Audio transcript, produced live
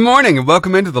Good morning and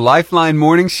welcome into the Lifeline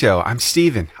Morning Show. I'm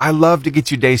Steven. I love to get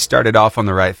your day started off on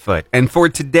the right foot. And for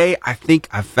today, I think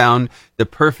I've found the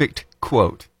perfect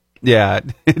quote. Yeah,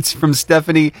 it's from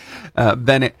Stephanie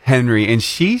Bennett Henry, and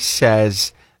she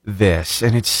says this,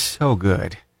 and it's so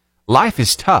good. Life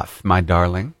is tough, my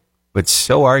darling, but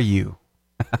so are you.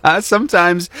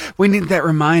 Sometimes we need that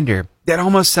reminder that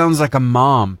almost sounds like a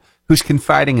mom who's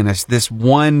confiding in us this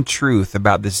one truth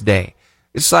about this day.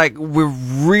 It's like we're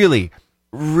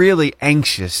really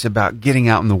anxious about getting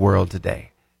out in the world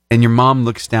today. And your mom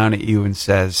looks down at you and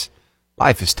says,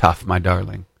 life is tough, my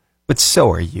darling, but so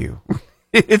are you.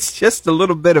 It's just a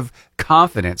little bit of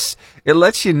confidence. It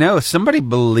lets you know somebody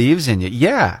believes in you.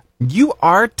 Yeah, you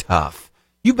are tough.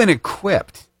 You've been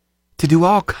equipped to do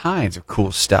all kinds of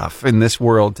cool stuff in this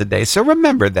world today. So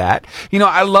remember that. You know,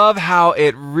 I love how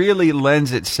it really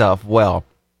lends itself well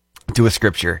to a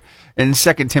scripture. In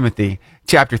 2 Timothy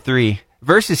chapter 3,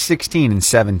 verses 16 and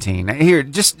 17. Here,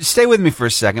 just stay with me for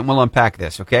a second. We'll unpack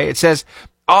this, okay? It says,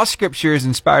 all scripture is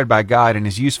inspired by God and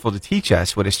is useful to teach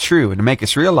us what is true and to make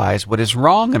us realize what is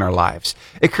wrong in our lives.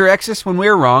 It corrects us when we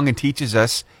are wrong and teaches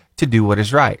us to do what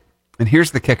is right. And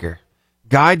here's the kicker.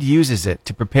 God uses it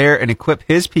to prepare and equip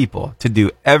his people to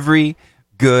do every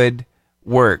good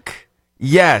work.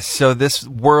 Yes, so this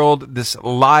world, this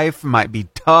life might be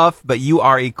tough, but you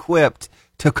are equipped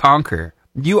to conquer.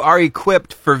 You are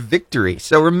equipped for victory.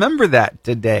 So remember that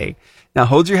today. Now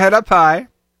hold your head up high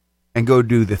and go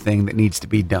do the thing that needs to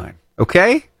be done.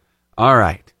 Okay? All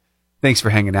right. Thanks for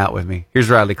hanging out with me. Here's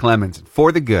Riley Clemens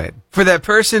for the good. For that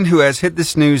person who has hit the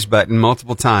snooze button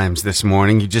multiple times this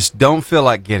morning, you just don't feel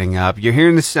like getting up. You're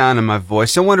hearing the sound of my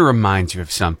voice. I want to remind you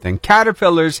of something.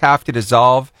 Caterpillars have to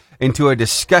dissolve into a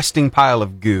disgusting pile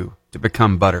of goo to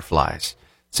become butterflies.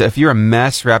 So if you're a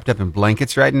mess wrapped up in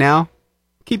blankets right now,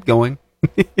 keep going.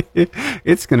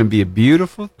 It's going to be a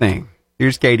beautiful thing.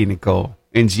 Here's Katie Nicole,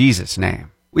 in Jesus'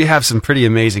 name. We have some pretty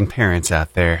amazing parents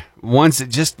out there. Ones that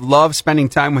just love spending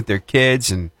time with their kids.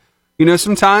 And, you know,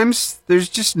 sometimes there's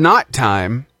just not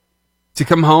time to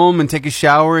come home and take a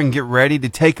shower and get ready to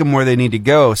take them where they need to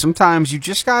go. Sometimes you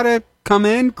just got to come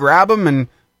in, grab them, and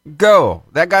go.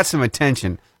 That got some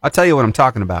attention. I'll tell you what I'm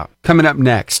talking about. Coming up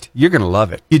next, you're going to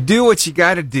love it. You do what you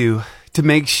got to do to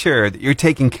make sure that you're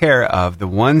taking care of the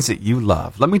ones that you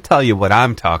love. Let me tell you what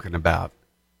I'm talking about.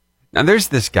 Now, there's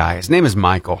this guy. His name is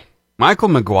Michael. Michael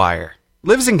McGuire.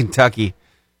 Lives in Kentucky.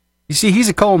 You see, he's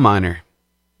a coal miner.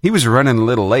 He was running a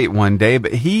little late one day,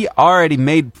 but he already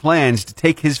made plans to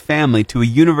take his family to a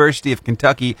University of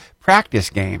Kentucky practice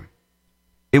game.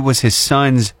 It was his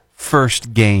son's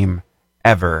first game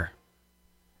ever.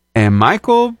 And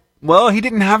Michael, well, he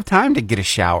didn't have time to get a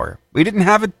shower. He didn't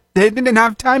have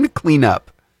time to clean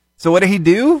up. So what did he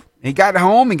do? He got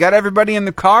home, he got everybody in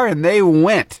the car, and they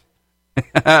went.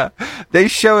 They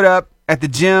showed up at the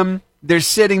gym. They're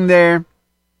sitting there.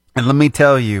 And let me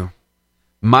tell you,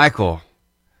 Michael,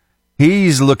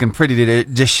 he's looking pretty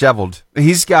disheveled.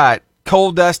 He's got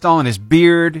coal dust all in his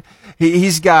beard.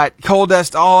 He's got coal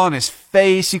dust all on his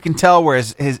face. You can tell where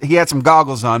he had some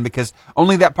goggles on because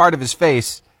only that part of his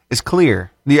face is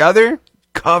clear. The other,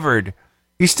 covered.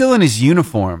 He's still in his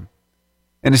uniform.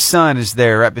 And his son is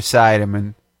there right beside him,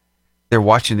 and they're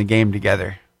watching the game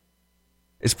together.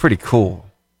 It's pretty cool.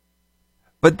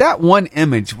 But that one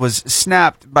image was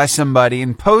snapped by somebody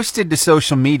and posted to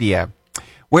social media,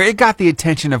 where it got the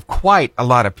attention of quite a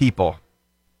lot of people.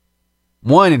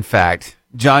 One, in fact,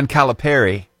 John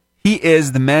Calipari, he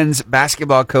is the men's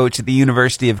basketball coach at the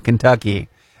University of Kentucky.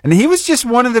 And he was just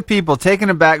one of the people taken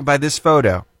aback by this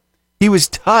photo. He was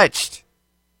touched.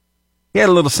 He had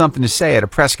a little something to say at a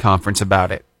press conference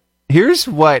about it. Here's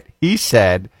what he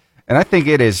said, and I think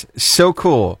it is so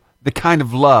cool, the kind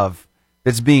of love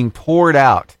that's being poured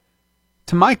out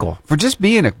to Michael for just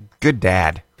being a good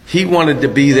dad. He wanted to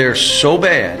be there so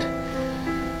bad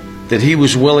that he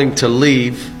was willing to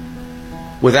leave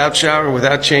without showering,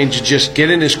 without change, just get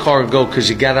in his car and go because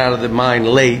he got out of the mine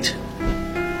late.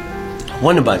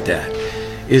 One about that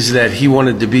is that he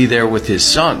wanted to be there with his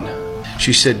son.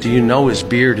 She said, do you know his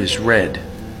beard is red?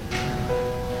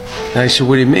 And I said,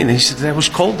 what do you mean? He said, that was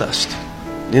coal dust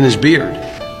in his beard.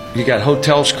 You got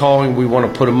hotels calling, we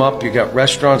want to put him up. You got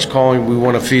restaurants calling, we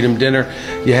want to feed him dinner.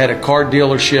 You had a car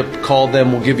dealership, call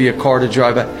them, we'll give you a car to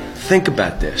drive back. Think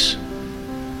about this.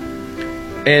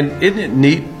 And isn't it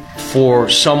neat for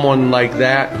someone like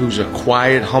that, who's a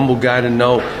quiet, humble guy, to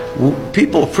know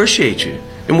people appreciate you.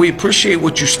 And we appreciate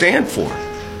what you stand for.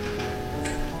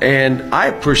 And I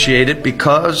appreciate it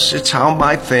because it's how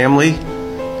my family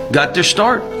got their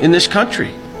start in this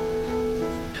country.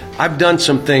 I've done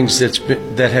some things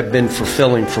that have been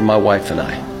fulfilling for my wife and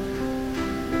I.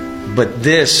 But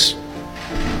this,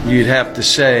 you'd have to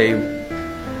say,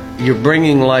 you're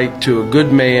bringing light to a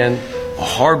good man, a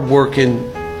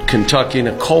hard-working Kentuckian,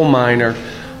 a coal miner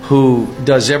who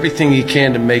does everything he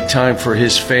can to make time for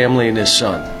his family and his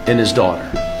son and his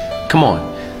daughter. Come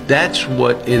on. That's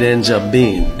what it ends up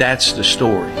being. That's the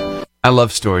story. I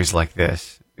love stories like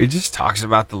this. It just talks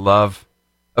about the love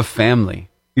of family.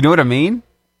 You know what I mean?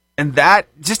 And that,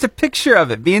 just a picture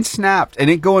of it being snapped and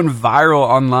it going viral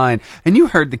online. And you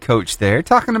heard the coach there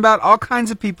talking about all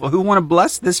kinds of people who want to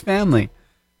bless this family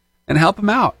and help them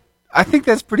out. I think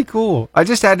that's pretty cool. I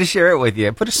just had to share it with you.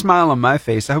 It put a smile on my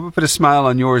face. I hope it put a smile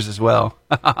on yours as well.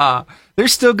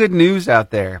 There's still good news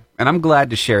out there, and I'm glad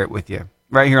to share it with you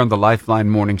right here on the Lifeline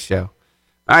Morning Show.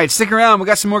 All right, stick around. We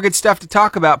got some more good stuff to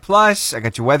talk about. Plus, I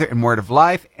got your weather and word of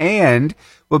life, and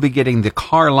we'll be getting the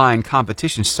car line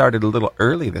competition started a little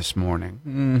early this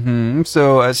morning.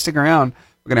 So stick around.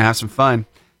 We're going to have some fun.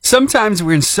 Sometimes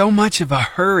we're in so much of a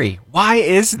hurry. Why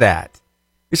is that?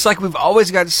 It's like we've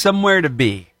always got somewhere to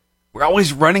be. We're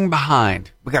always running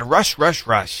behind. We got to rush.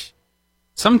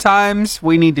 Sometimes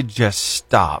we need to just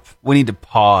stop. We need to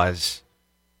pause.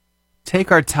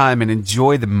 Take our time and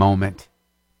enjoy the moment.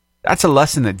 That's a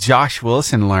lesson that Josh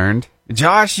Wilson learned.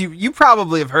 Josh, you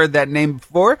probably have heard that name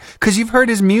before because you've heard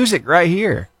his music right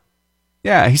here.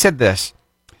 Yeah, he said this.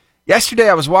 Yesterday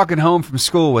I was walking home from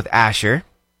school with Asher.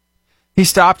 He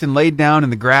stopped and laid down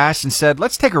in the grass and said,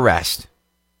 "Let's take a rest."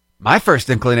 My first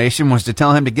inclination was to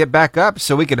tell him to get back up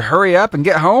so we could hurry up and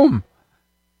get home.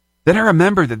 Then I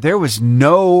remembered that there was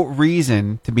no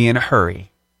reason to be in a hurry.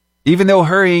 Even though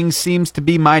hurrying seems to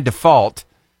be my default,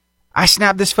 I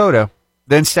snapped this photo,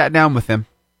 then sat down with him.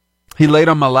 He laid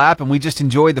on my lap and we just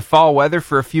enjoyed the fall weather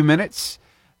for a few minutes.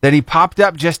 Then he popped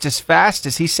up just as fast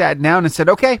as he sat down and said,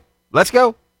 "Okay, let's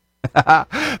go."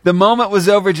 The moment was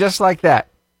over just like that.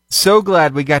 So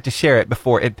glad we got to share it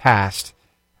before it passed.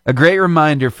 A great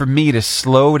reminder for me to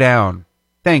slow down.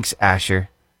 Thanks, Asher.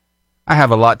 I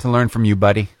have a lot to learn from you,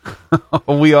 buddy.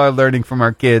 We are learning from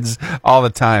our kids all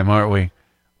the time, aren't we?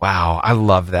 Wow, I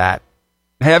love that.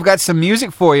 Hey, I've got some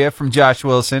music for you from Josh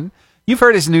Wilson. You've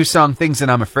heard his new song, Things That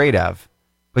I'm Afraid Of,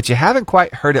 but you haven't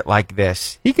quite heard it like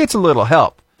this. He gets a little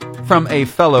help from a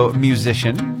fellow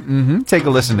musician. Take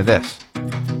a listen to this. The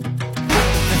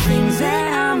things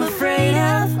that I'm afraid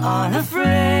of are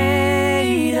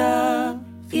afraid of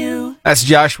you. That's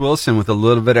Josh Wilson with a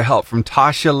little bit of help from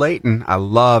Tasha Layton. I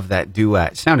love that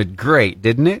duet. Sounded great,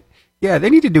 didn't it? Yeah,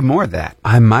 they need to do more of that.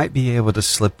 I might be able to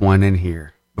slip one in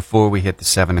here before we hit the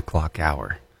 7 o'clock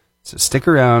hour. So stick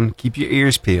around, keep your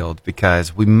ears peeled,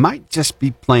 because we might just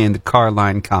be playing the car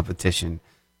line competition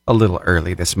a little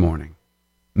early this morning.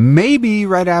 Maybe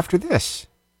right after this.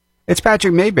 It's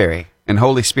Patrick Mayberry and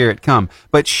Holy Spirit Come.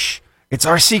 But shh, it's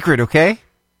our secret, okay?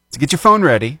 So get your phone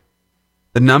ready.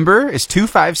 The number is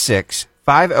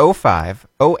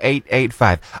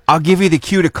 256-505-0885. I'll give you the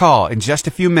cue to call in just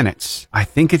a few minutes. I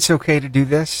think it's okay to do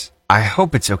this. I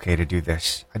hope it's okay to do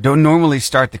this. I don't normally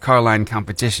start the car line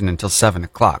competition until 7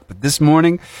 o'clock, but this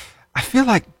morning, I feel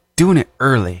like doing it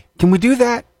early. Can we do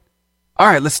that? All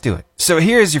right, let's do it. So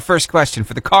here's your first question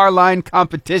for the car line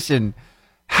competition.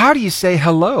 How do you say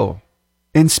hello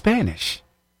in Spanish?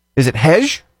 Is it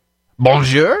hej,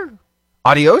 bonjour,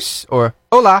 adios, or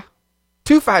hola?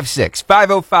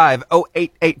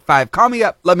 256-505-0885. Call me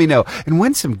up. Let me know. And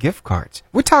win some gift cards.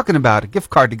 We're talking about a gift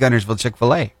card to Gunnersville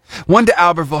Chick-fil-A, one to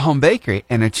Albertville Home Bakery,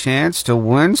 and a chance to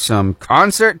win some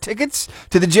concert tickets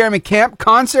to the Jeremy Camp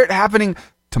concert happening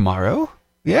tomorrow.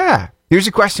 Yeah. Here's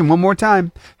your question one more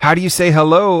time. How do you say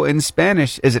hello in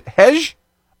Spanish? Is it hej,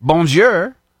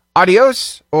 bonjour,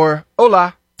 adios, or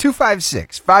hola?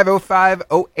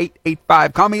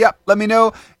 256-505-0885. Call me up. Let me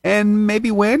know. And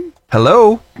maybe win.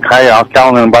 Hello? Hey, I was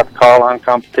calling about the car line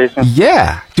competition.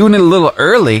 Yeah, doing it a little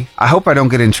early. I hope I don't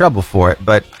get in trouble for it,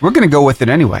 but we're going to go with it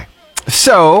anyway.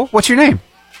 So, what's your name?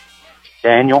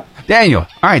 Daniel. Daniel.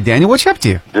 All right, Daniel, what you up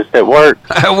to? Just at work.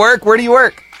 At work? Where do you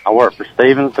work? I work for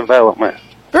Stevens Development.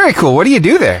 Very cool. What do you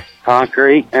do there?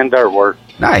 Concrete and dirt work.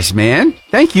 Nice, man.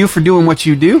 Thank you for doing what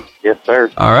you do. Yes, sir.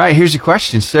 All right, here's your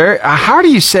question, sir. How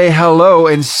do you say hello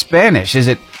in Spanish? Is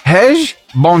it hej,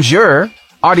 bonjour,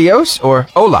 adios, or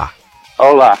hola?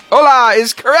 Hola. Hola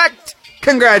is correct.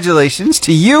 Congratulations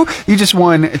to you. You just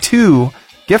won 2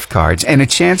 gift cards and a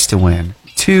chance to win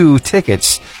 2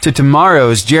 tickets to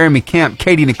tomorrow's Jeremy Camp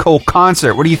Katie Nicole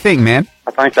concert. What do you think, man?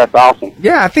 I think that's awesome.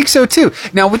 Yeah, I think so too.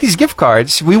 Now, with these gift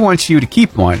cards, we want you to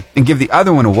keep one and give the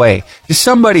other one away to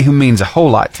somebody who means a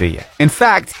whole lot to you. In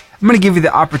fact, I'm going to give you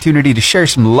the opportunity to share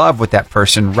some love with that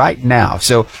person right now.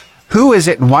 So, who is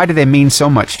it and why do they mean so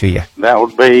much to you? That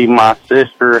would be my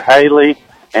sister, Haley,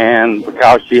 and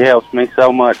because she helps me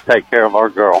so much take care of our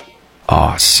girl.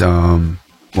 Awesome.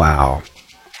 Wow.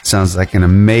 Sounds like an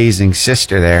amazing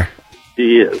sister there.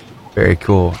 She is. Very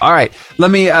cool. All right.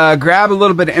 Let me grab a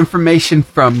little bit of information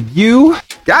from you.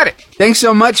 Got it. Thanks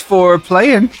so much for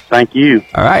playing. Thank you.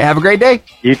 All right. Have a great day.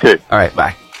 You too. All right.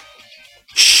 Bye.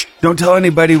 Shh. Don't tell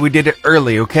anybody we did it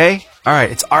early, okay? All right.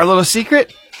 It's our little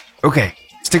secret. Okay.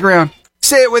 Stick around.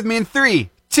 Say it with me in 3,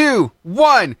 2,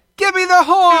 1. Give me the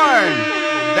horn.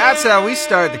 That's how we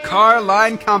start the car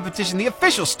line competition, the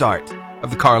official start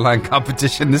of the car line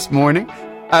competition this morning.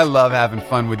 I love having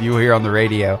fun with you here on the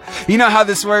radio. You know how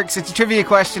this works. It's a trivia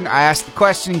question. I ask the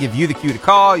question, give you the cue to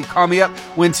call. You call me up,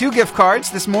 win 2 gift cards.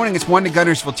 This morning it's 1 to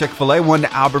Gunnersville Chick-fil-A, 1 to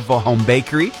Albertville Home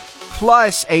Bakery,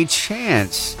 plus a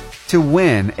chance to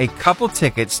win a couple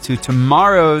tickets to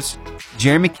tomorrow's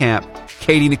Jeremy Camp,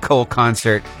 Katie Nicole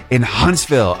concert in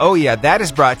Huntsville. Oh yeah, that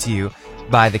is brought to you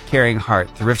by the Caring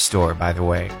Heart Thrift Store, by the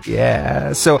way.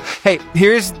 Yeah. So, hey,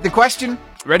 here's the question.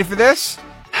 Ready for this?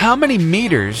 How many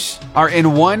meters are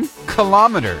in 1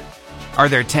 kilometer? Are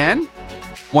there 10,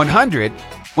 100,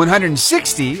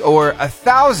 160, or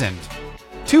 1,000?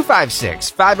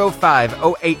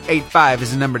 256-505-0885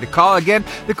 is the number to call. Again,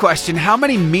 the question, how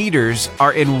many meters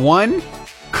are in 1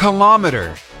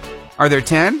 kilometer? Are there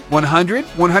 10, 100,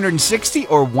 160,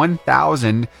 or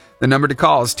 1,000? The number to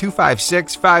call is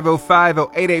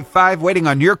 256-505-0885. Waiting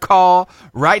on your call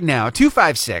right now.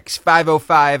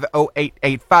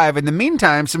 256-505-0885. In the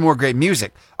meantime, some more great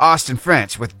music. Austin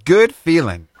French with Good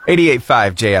Feeling.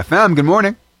 88.5 JFM. Good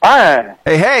morning. Hi,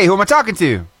 Hey, who am I talking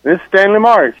to? this is Stanley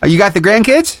Marsh. You got the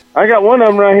grandkids? I got one of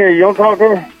them right here. You want to talk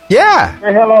to her? Yeah.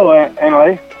 Say hello,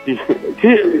 Emily. She's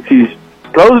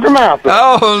closed her mouth.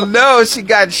 Oh, no, she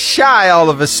got shy all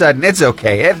of a sudden. It's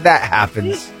okay. If that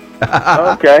happens.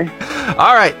 Okay.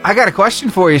 All right, I got a question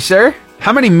for you, sir.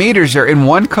 How many meters are in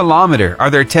 1 kilometer?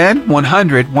 Are there 10,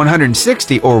 100,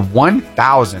 160, or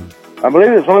 1,000? I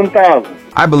believe it's 1,000.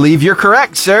 I believe you're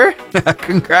correct, sir.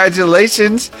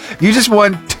 Congratulations. You just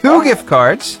won 2 gift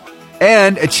cards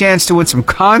and a chance to win some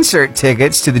concert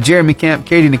tickets to the Jeremy Camp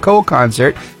Katie Nicole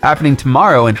concert happening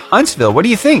tomorrow in Huntsville. What do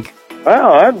you think?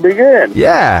 Wow, that'd be good.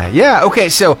 Yeah. Okay,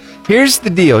 so here's the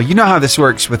deal. You know how this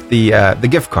works with the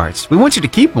gift cards. We want you to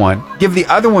keep one, give the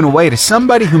other one away to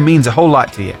somebody who means a whole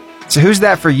lot to you. So who's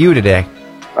that for you today?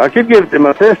 I could give it to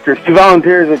my sister. She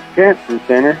volunteers at the cancer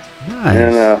center. Nice.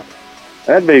 And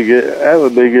that'd be good. That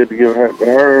would be good to give her to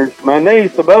her. My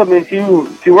niece above me, she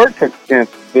works at the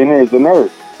cancer center as a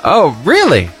nurse. Oh,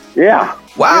 really? Yeah.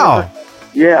 Wow.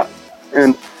 Yeah.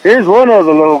 And here's one of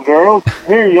the little girls.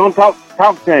 Here, you want to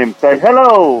talk to him. Say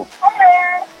hello.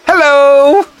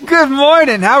 Hello. Good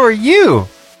morning. How are you?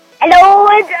 Hello,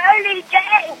 it's Early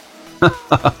Jane.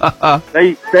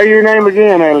 Say your name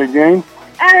again, Ellie Jane.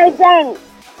 Early Jane.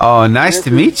 Oh, nice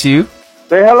to meet you.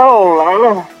 Say hello,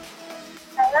 Lila.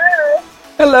 Hello.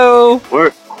 Hello.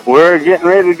 We're getting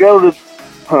ready to go to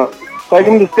take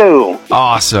him to school.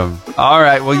 Awesome. All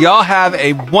right. Well, y'all have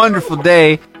a wonderful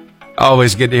day.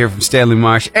 Always good to hear from Stanley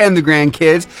Marsh and the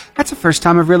grandkids. That's the first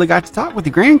time I've really got to talk with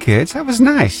the grandkids. That was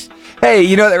nice. Hey,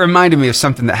 you know, that reminded me of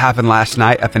something that happened last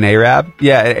night up in Arab.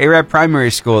 Yeah, at Arab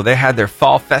Primary School, they had their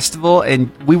fall festival,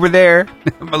 and we were there.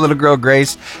 My little girl,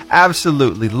 Grace,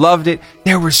 absolutely loved it.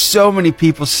 There were so many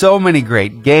people, so many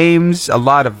great games, a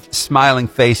lot of smiling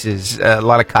faces, a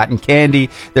lot of cotton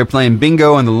candy. They're playing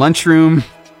bingo in the lunchroom.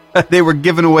 They were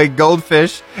giving away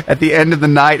goldfish at the end of the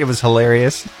night. It was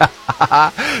hilarious.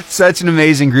 Such an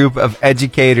amazing group of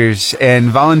educators and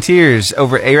volunteers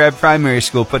over at Arab Primary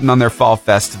School putting on their fall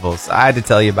festivals. I had to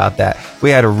tell you about that.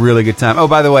 We had a really good time. Oh,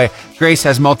 by the way, Grace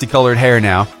has multicolored hair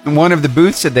now. And one of the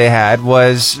booths that they had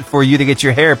was for you to get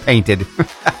your hair painted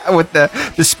with the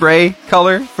spray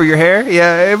color for your hair.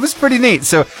 Yeah, it was pretty neat.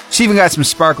 So she even got some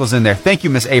sparkles in there. Thank you,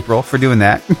 Miss April, for doing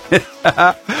that.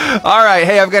 All right.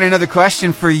 Hey, I've got another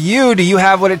question for you. Do you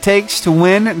have what it takes to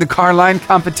win the car line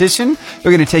competition?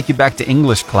 We're going to take you back to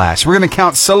English class. We're going to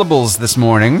count syllables this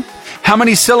morning. How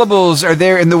many syllables are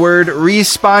there in the word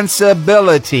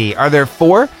responsibility? Are there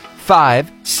 4,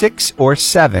 5, 6, or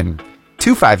 7?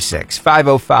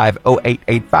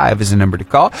 256-505-0885 is the number to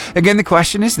call. Again, the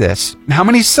question is this. How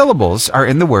many syllables are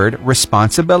in the word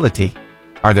responsibility?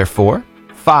 Are there 4,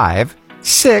 5,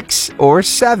 6, or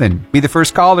 7? Be the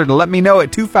first caller to let me know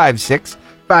at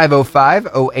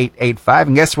 256-505-0885.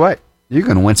 And guess what? You're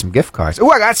going to win some gift cards. Oh,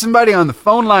 I got somebody on the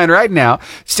phone line right now.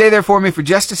 Stay there for me for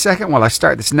just a second while I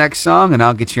start this next song, and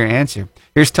I'll get your answer.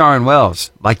 Here's Taryn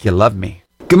Wells, Like You Love Me.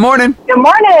 Good morning. Good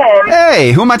morning.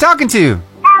 Hey, who am I talking to?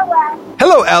 Ella.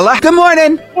 Hello, Ella. Good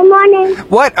morning. Good morning.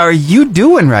 What are you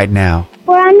doing right now?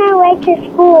 We're on our way to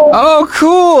school. Oh,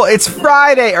 cool. It's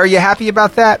Friday. Are you happy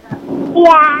about that?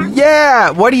 Yeah. Yeah.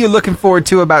 What are you looking forward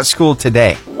to about school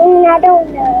today? I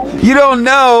don't know. You don't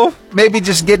know? Maybe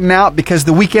just getting out because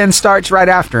the weekend starts right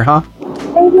after, huh?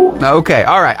 Okay.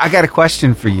 All right. I got a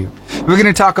question for you. We're going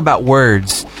to talk about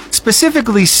words,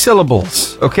 specifically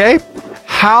syllables, okay?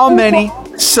 How many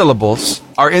syllables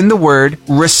are in the word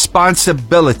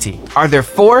responsibility? Are there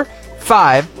 4,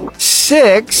 5,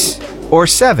 6, or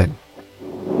 7?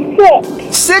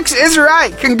 6. 6 is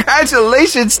right.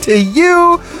 Congratulations to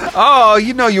you. Oh,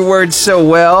 you know your words so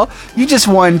well. You just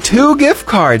won 2 gift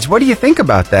cards. What do you think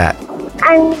about that?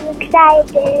 I'm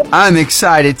excited. I'm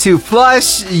excited too.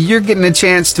 Plus, you're getting a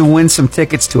chance to win some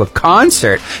tickets to a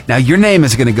concert. Now, your name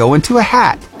is going to go into a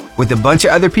hat with a bunch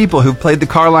of other people who played the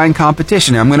Carline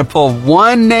competition. I'm going to pull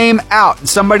one name out, and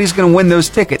somebody's going to win those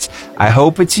tickets. I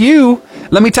hope it's you.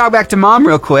 Let me talk back to Mom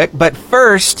real quick, but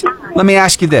first, let me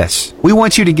ask you this. We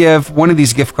want you to give one of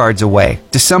these gift cards away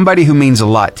to somebody who means a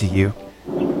lot to you.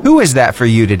 Who is that for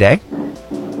you today?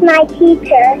 My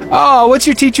teacher, Oh, what's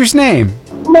your teacher's name?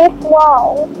 Miss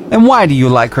Wall. And why do you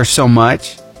like her so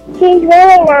much? She's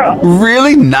really nice.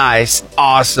 Really nice.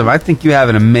 Awesome. I think you have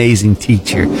an amazing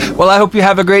teacher. Well, I hope you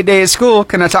have a great day at school.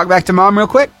 Can I talk back to Mom real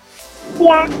quick?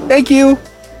 Yeah. Thank you.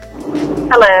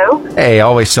 Hello. Hey,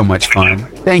 always so much fun.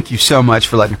 Thank you so much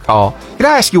for letting me call. Can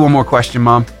I ask you one more question,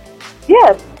 Mom?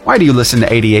 Yes, Why do you listen to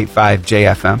 88.5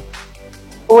 JFM?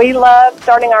 we love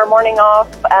starting our morning off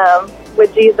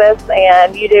with Jesus,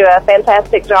 and you do a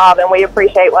fantastic job, and we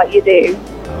appreciate what you do.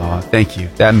 Oh, thank you.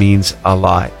 That means a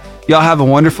lot. Y'all have a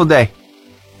wonderful day.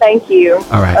 Thank you.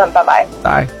 All right. Bye-bye.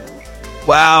 Bye.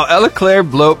 Wow, Ella Claire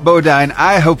Bodine,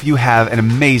 I hope you have an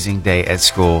amazing day at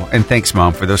school. And thanks,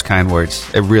 Mom, for those kind words.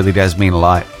 It really does mean a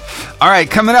lot. All right,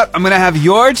 coming up, I'm going to have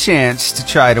your chance to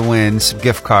try to win some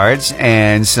gift cards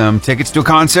and some tickets to a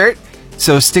concert.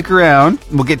 So stick around.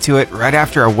 We'll get to it right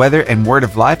after our weather and word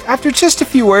of life, after just a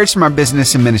few words from our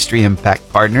business and ministry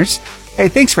impact partners. Hey,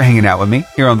 thanks for hanging out with me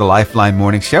here on the Lifeline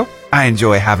Morning Show. I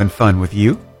enjoy having fun with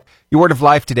you. Your word of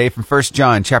life today from 1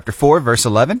 John chapter 4, verse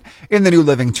 11, in the New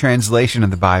Living Translation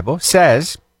of the Bible,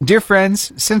 says, Dear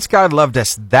friends, since God loved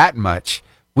us that much,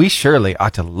 we surely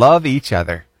ought to love each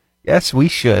other. Yes, we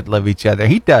should love each other.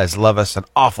 He does love us an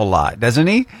awful lot, doesn't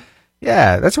he?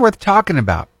 Yeah, that's worth talking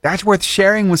about. That's worth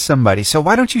sharing with somebody. So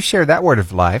why don't you share that word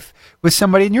of life with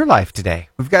somebody in your life today?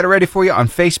 We've got it ready for you on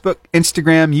Facebook,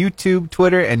 Instagram, YouTube,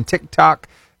 Twitter, and TikTok.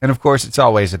 And, of course, it's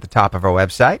always at the top of our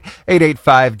website,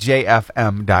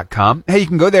 885jfm.com. Hey, you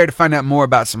can go there to find out more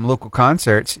about some local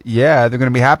concerts. Yeah, they're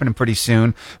going to be happening pretty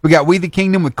soon. We got We the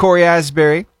Kingdom with Corey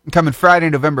Asbury coming Friday,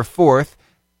 November 4th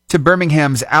to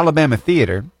Birmingham's Alabama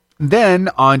Theater. Then,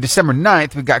 on December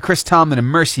 9th, we've got Chris Tomlin and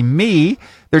Mercy Me,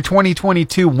 their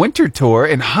 2022 winter tour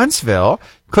in Huntsville.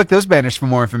 Click those banners for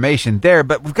more information there.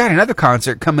 But we've got another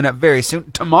concert coming up very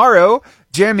soon. Tomorrow,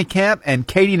 Jeremy Camp and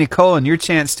Katie Nicole and your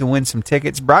chance to win some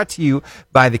tickets brought to you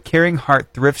by the Caring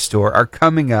Heart Thrift Store are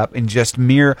coming up in just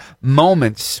mere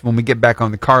moments when we get back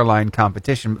on the Carline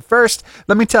competition. But first,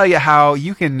 let me tell you how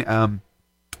you can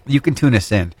tune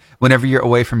us in whenever you're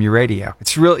away from your radio.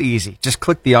 It's real easy. Just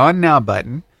click the On Now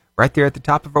button right there at the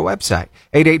top of our website,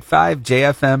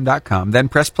 885jfm.com. Then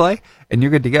press play, and you're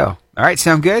good to go. All right,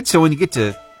 sound good? So when you get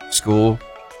to school,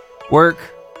 work,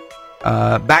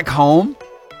 back home,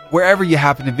 wherever you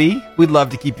happen to be, we'd love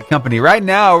to keep you company. Right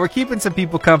now, we're keeping some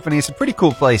people company in some pretty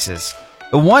cool places.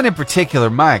 The one in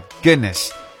particular, my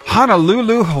goodness,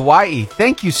 Honolulu, Hawaii.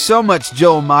 Thank you so much,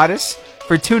 Joel Modis,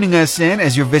 for tuning us in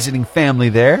as you're visiting family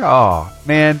there. Oh,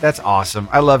 man, that's awesome.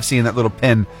 I love seeing that little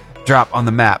pin drop on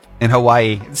the map in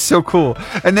Hawaii. It's so cool.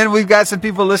 And then we've got some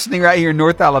people listening right here in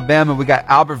North Alabama. We got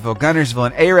Albertville, Gunnersville,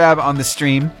 and Arab on the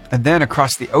stream. And then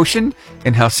across the ocean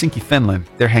in Helsinki, Finland,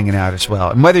 they're hanging out as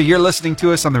well. And whether you're listening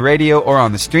to us on the radio or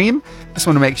on the stream, I just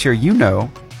want to make sure you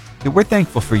know that we're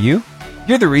thankful for you.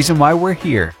 You're the reason why we're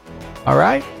here. All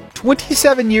right?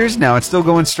 27 years now. It's still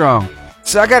going strong.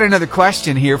 So I got another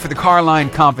question here for the Carline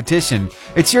competition.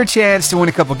 It's your chance to win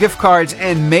a couple gift cards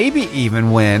and maybe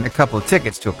even win a couple of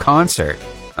tickets to a concert.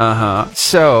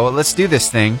 So let's do this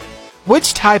thing.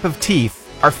 Which type of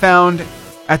teeth are found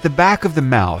at the back of the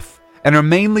mouth and are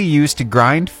mainly used to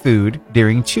grind food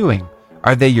during chewing?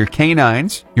 Are they your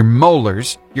canines, your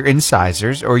molars, your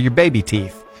incisors, or your baby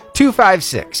teeth?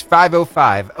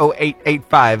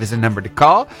 256-505-0885 is a number to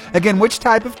call. Again, which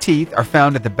type of teeth are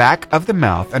found at the back of the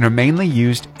mouth and are mainly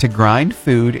used to grind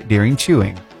food during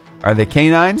chewing? Are they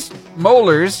canines,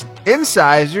 molars,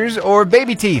 incisors, or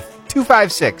baby teeth?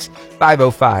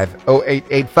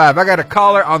 256-505-0885. I got a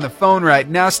caller on the phone right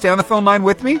now. Stay on the phone line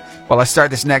with me while I start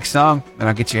this next song, and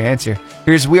I'll get your answer.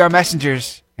 Here's We Are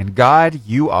Messengers and God,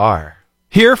 you are.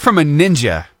 Hear from a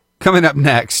ninja coming up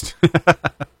next.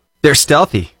 They're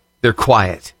stealthy, they're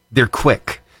quiet, they're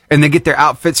quick, and they get their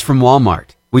outfits from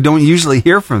Walmart. We don't usually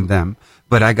hear from them,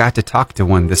 but I got to talk to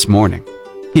one this morning.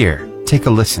 Here, take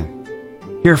a listen.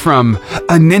 Hear from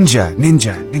a ninja.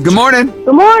 Good morning.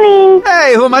 Good morning,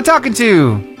 Hey, who am I talking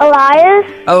to? Elias.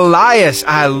 Elias.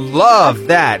 I love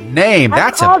that name. I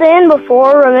called in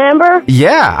before, remember?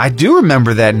 Yeah, I do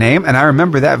remember that name, and I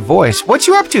remember that voice. What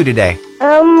you up to today?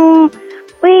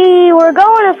 We were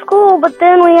going to school, but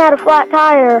then we had a flat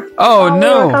tire. Oh, while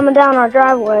no. We were coming down our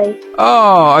driveway.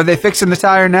 Oh, are they fixing the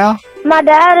tire now? My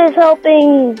dad is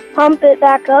helping pump it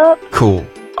back up. Cool.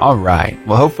 All right.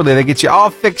 Well, hopefully they get you all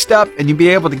fixed up and you'll be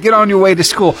able to get on your way to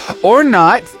school. Or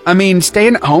not. I mean,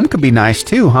 staying at home could be nice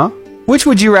too, huh? Which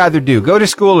would you rather do? Go to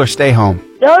school or stay home?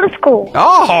 Go to school.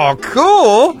 Oh,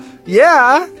 cool.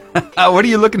 Yeah. What are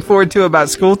you looking forward to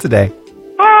about school today?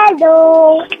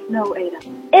 Hello. No, Ada.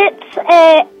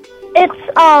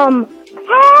 Hello.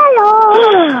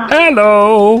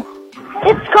 Hello.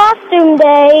 It's costume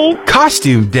day.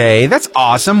 Costume day. That's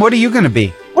awesome. What are you going to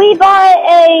be? We bought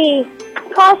a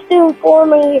costume for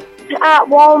me at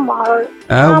Walmart.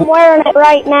 I'm wearing it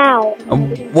right now.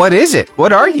 What is it?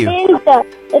 What are you? Ninja.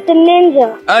 It's a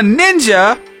ninja. A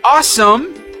ninja?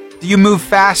 Awesome. Do you move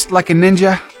fast like a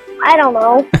ninja? I don't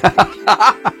know.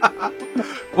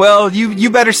 Well, you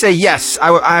better say yes.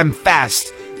 I'm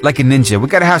fast like a ninja. We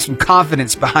got to have some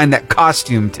confidence behind that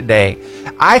costume today.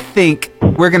 I think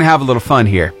we're going to have a little fun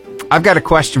here. I've got a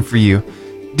question for you.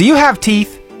 Do you have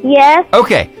teeth? Yes.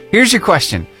 Okay, here's your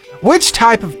question. Which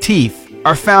type of teeth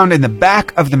are found in the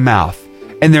back of the mouth,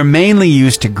 and they're mainly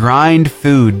used to grind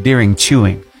food during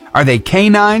chewing? Are they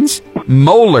canines,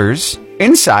 molars,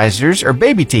 incisors, or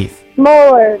baby teeth?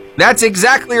 Molars. That's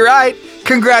exactly right.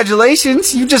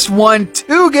 Congratulations. You just won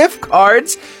 2 gift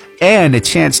cards and a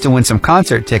chance to win some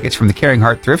concert tickets from the Caring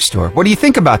Heart Thrift Store. What do you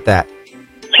think about that?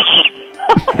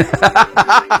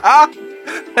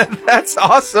 That's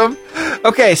awesome.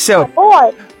 Okay, so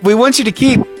we want you to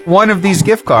keep one of these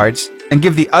gift cards and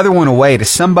give the other one away to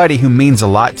somebody who means a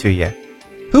lot to you.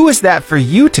 Who is that for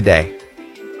you today?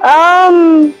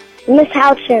 Miss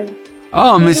Houchin.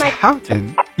 Oh, Miss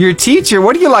Houghton. Your teacher.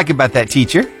 What do you like about that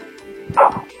teacher?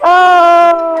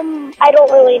 I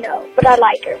don't really know, but I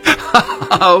like her.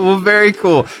 Oh, well, very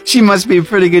cool. She must be a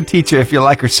pretty good teacher if you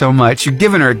like her so much. You're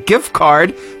giving her a gift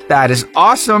card. That is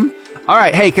awesome. All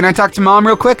right. Hey, can I talk to Mom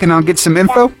real quick and I'll get some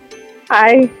info?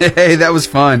 Hi. Hey, that was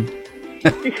fun.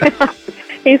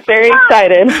 He's very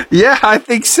excited. Yeah, I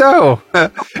think so.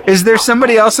 Is there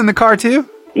somebody else in the car too?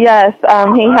 Yes,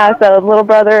 he has a little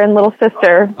brother and little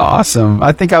sister. Awesome.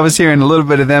 I think I was hearing a little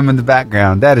bit of them in the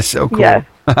background. That is so cool. Yes,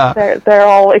 they're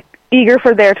all eager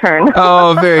for their turn.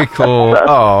 Oh, very cool.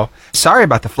 Oh, sorry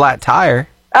about the flat tire.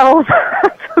 Oh,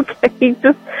 that's okay.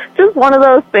 Just one of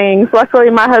those things. Luckily,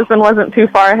 my husband wasn't too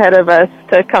far ahead of us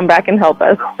to come back and help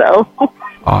us. So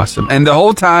awesome. And the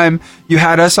whole time you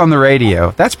had us on the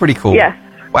radio. That's pretty cool. Yes.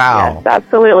 Wow. Yes,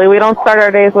 absolutely. We don't start our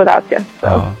days without you. So.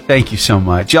 Oh, thank you so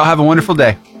much. Y'all have a wonderful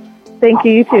day. Thank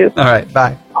you, you too. All right.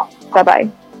 Bye. Bye-bye.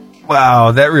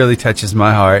 Wow, that really touches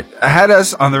my heart. I had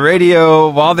us on the radio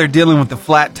while they're dealing with the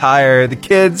flat tire. The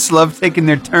kids love taking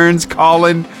their turns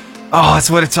calling. Oh, that's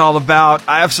what it's all about.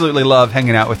 I absolutely love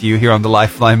hanging out with you here on the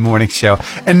Lifeline Morning Show.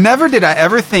 And never did I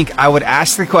ever think I would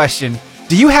ask the question,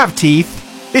 do you have teeth?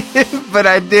 But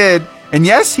I did. And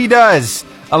yes, he does.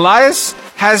 Elias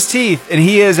has teeth, and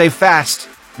he is a fast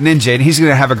ninja, and he's going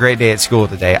to have a great day at school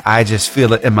today. I just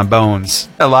feel it in my bones.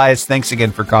 Elias, thanks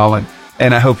again for calling,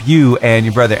 and I hope you and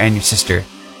your brother and your sister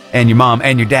and your mom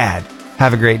and your dad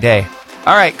have a great day.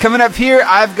 All right, coming up here,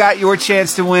 I've got your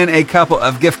chance to win a couple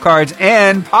of gift cards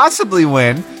and possibly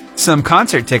win some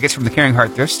concert tickets from the Caring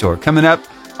Heart Thrift Store. Coming up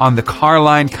on the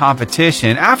Carline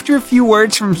competition after a few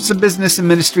words from some business and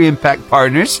ministry impact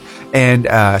partners and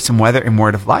some weather and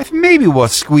word of life. Maybe we'll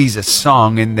squeeze a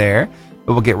song in there,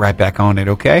 but we'll get right back on it,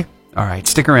 okay? All right,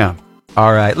 stick around.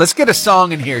 All right, let's get a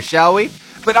song in here, shall we?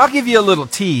 But I'll give you a little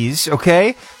tease,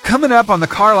 okay? Coming up on the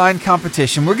Carline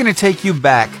competition, we're going to take you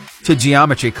back to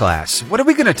geometry class. What are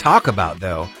we going to talk about,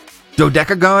 though?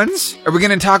 Dodecagons? Are we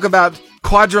going to talk about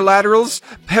quadrilaterals,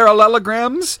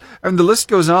 parallelograms? And the list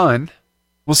goes on.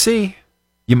 We'll see.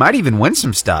 You might even win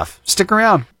some stuff. Stick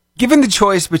around. Given the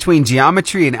choice between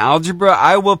geometry and algebra,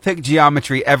 I will pick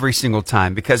geometry every single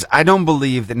time because I don't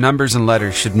believe that numbers and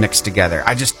letters should mix together.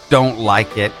 I just don't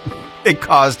like it. It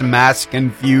caused mass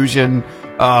confusion.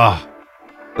 Ugh.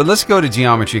 But let's go to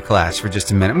geometry class for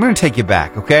just a minute. I'm going to take you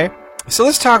back, okay? So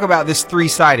let's talk about this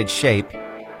 3-sided shape.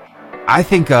 I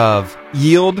think of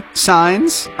yield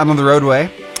signs out on the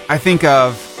roadway. I think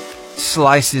of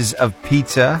slices of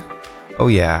pizza. Oh,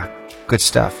 yeah. Good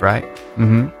stuff, right?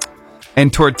 Mm-hmm.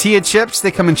 And tortilla chips,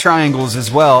 they come in triangles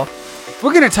as well.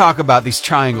 We're going to talk about these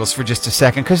triangles for just a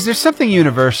second because there's something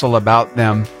universal about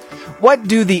them. What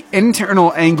do the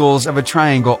internal angles of a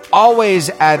triangle always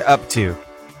add up to?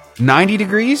 90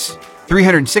 degrees,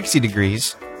 360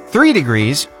 degrees, 3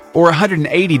 degrees, or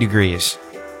 180 degrees?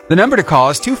 The number to call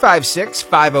is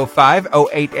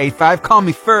 256-505-0885. Call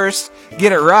me first,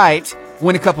 get it right,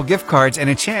 win a couple gift cards, and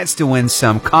a chance to win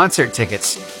some concert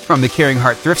tickets from the Caring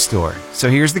Heart Thrift Store. So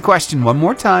here's the question one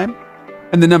more time.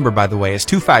 And the number, by the way, is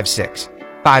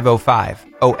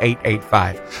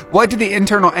 256-505-0885. What do the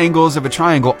internal angles of a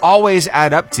triangle always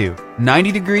add up to?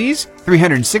 90 degrees,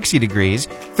 360 degrees,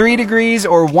 3 degrees,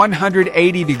 or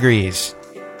 180 degrees?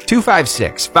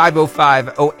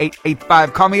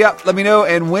 256-505-0885. Call me up, let me know,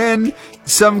 and win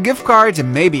some gift cards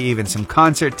and maybe even some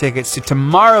concert tickets to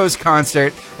tomorrow's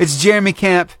concert. It's Jeremy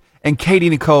Camp and Katie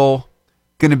Nicole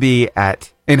going to be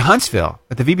in Huntsville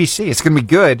at the VBC. It's going to be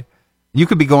good. You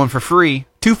could be going for free.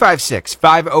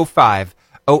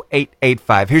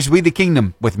 256-505-0885. Here's We the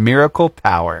Kingdom with Miracle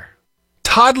Power.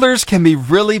 Toddlers can be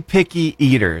really picky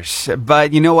eaters,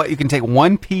 but you know what? You can take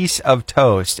one piece of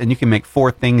toast and you can make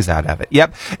 4 things out of it.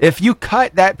 Yep. If you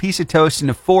cut that piece of toast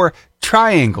into 4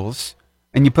 triangles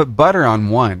and you put butter on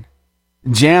one,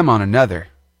 jam on another,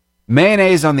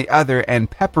 mayonnaise on the other,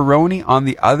 and pepperoni on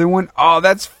the other one, oh,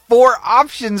 that's 4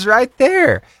 options right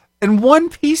there. And one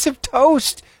piece of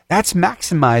toast. That's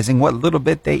maximizing what little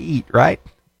bit they eat, right?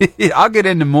 I'll get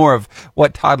into more of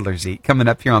what toddlers eat coming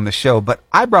up here on the show, but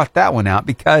I brought that one out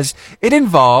because it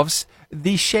involves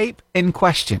the shape in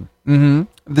question,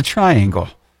 the triangle.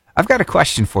 I've got a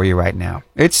question for you right now.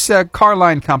 It's a car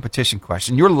line competition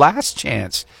question. Your last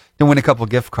chance to win a couple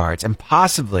gift cards and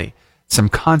possibly some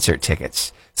concert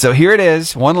tickets. So here it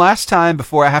is, one last time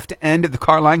before I have to end the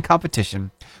car line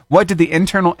competition. What do the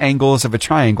internal angles of a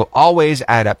triangle always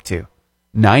add up to?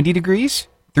 90 degrees,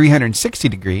 360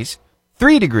 degrees,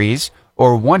 3 degrees,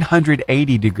 or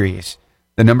 180 degrees.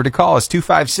 The number to call is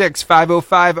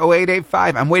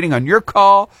 256-505-0885. I'm waiting on your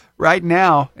call right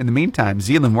now. In the meantime,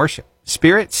 Zealand Worship,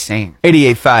 Spirit Sing.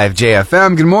 88.5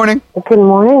 JFM, good morning. Good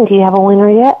morning. Do you have a winner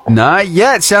yet? Not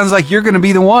yet. Sounds like you're going to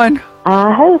be the one.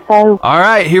 I hope so. All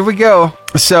right, here we go.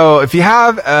 So if you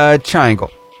have a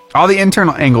triangle, all the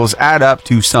internal angles add up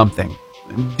to something.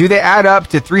 Do they add up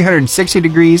to 360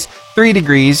 degrees, 3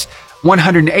 degrees,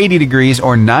 180 degrees,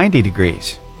 or 90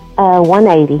 degrees?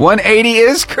 180. 180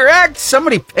 is correct.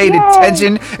 Somebody paid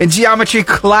attention in geometry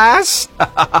class.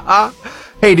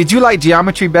 Hey, did you like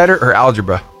geometry better or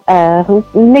algebra?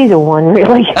 Neither one,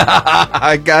 really.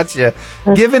 I gotcha.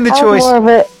 Given the choice. More of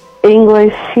it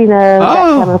English, that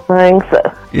kind of thing. So.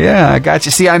 Yeah, I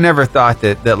gotcha. See, I never thought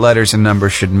that letters and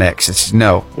numbers should mix. It's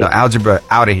no algebra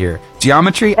out of here.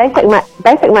 Geometry? Basic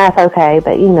math, okay,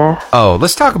 but Oh,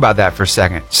 let's talk about that for a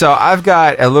second. So I've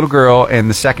got a little girl in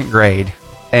the 2nd grade,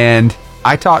 and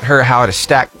I taught her how to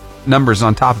stack numbers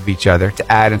on top of each other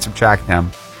to add and subtract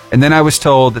them. And then I was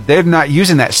told that they're not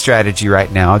using that strategy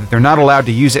right now, that they're not allowed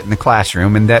to use it in the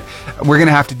classroom, and that we're going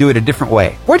to have to do it a different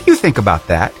way. What do you think about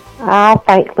that? I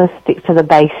think let's stick to the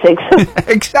basics.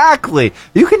 Exactly.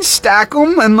 You can stack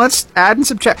them and let's add and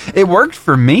subtract. It worked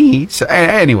for me. So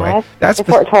anyway, it's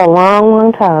worked for a long,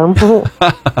 long time.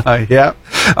 Yeah.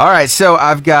 All right. So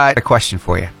I've got a question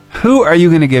for you. Who are you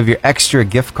going to give your extra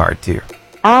gift card to?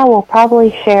 I will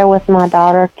probably share with my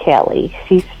daughter, Kelly.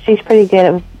 She's pretty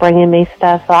good at bringing me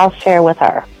stuff, so I'll share with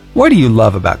her. What do you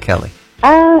love about Kelly?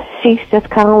 She's just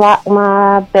kind of like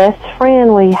my best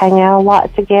friend. We hang out a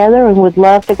lot together and would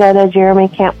love to go to a Jeremy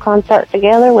Camp concert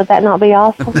together. Would that not be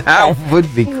awesome? That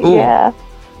would be cool. Yeah.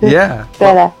 Yeah.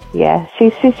 But,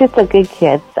 she's just a good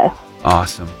kid, so.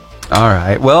 Awesome. All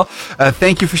right. Well,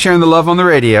 thank you for sharing the love on the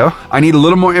radio. I need a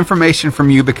little more information from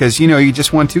you because, you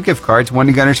just won 2 gift cards, one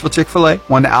to Gunnersville Chick-fil-A,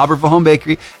 one to Albertville Home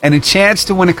Bakery, and a chance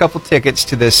to win a couple tickets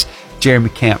to this Jeremy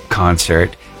Camp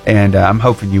concert. And I'm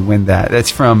hoping you win that.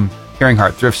 That's from Caring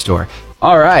Heart Thrift Store.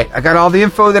 All right. I got all the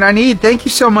info that I need. Thank you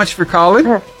so much for calling.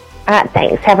 All right.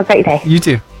 Thanks. Have a great day. You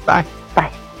too. Bye.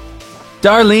 Bye.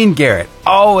 Darlene Garrett,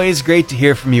 always great to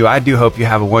hear from you. I do hope you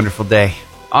have a wonderful day.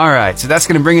 All right. So that's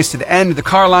going to bring us to the end of the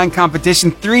car line competition.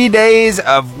 3 days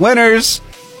of winners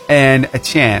and a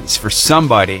chance for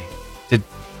somebody to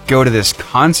go to this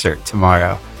concert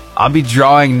tomorrow. I'll be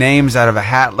drawing names out of a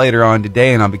hat later on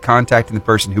today, and I'll be contacting the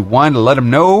person who won to let them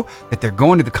know that they're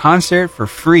going to the concert for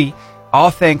free. All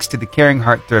thanks to the Caring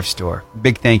Heart Thrift Store.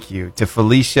 Big thank you to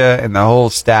Felicia and the whole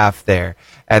staff there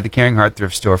at the Caring Heart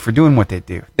Thrift Store for doing what they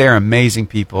do. They're amazing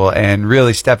people and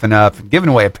really stepping up and giving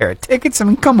away a pair of tickets. I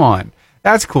mean, come on.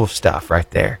 That's cool stuff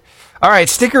right there. All right,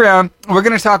 stick around. We're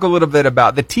going to talk a little bit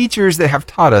about the teachers that have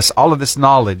taught us all of this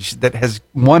knowledge that has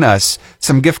won us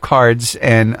some gift cards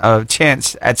and a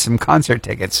chance at some concert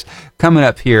tickets coming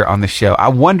up here on the show. I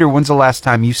wonder, when's the last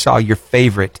time you saw your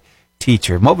favorite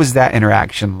teacher? What was that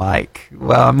interaction like?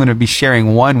 Well, I'm going to be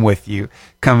sharing one with you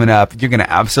coming up. You're going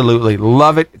to absolutely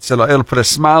love it. So it'll put a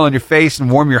smile on your face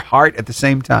and warm your heart at the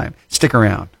same time. Stick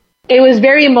around. It was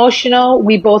very emotional.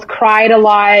 We both cried a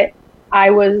lot.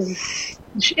 I was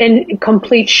in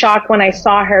complete shock when I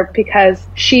saw her because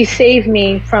she saved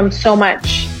me from so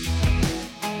much.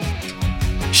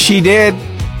 She did.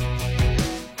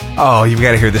 Oh, you've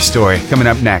got to hear this story. Coming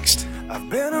up next. I've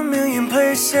been a million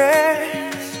places.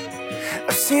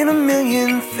 I've seen a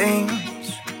million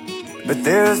things, but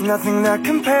there's nothing that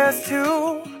compares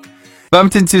to.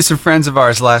 Bumped into some friends of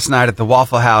ours last night at the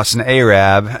Waffle House in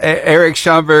Arab, Eric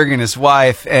Schomburg and his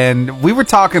wife, and we were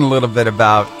talking a little bit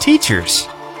about teachers.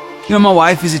 You know, my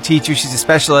wife is a teacher. She's a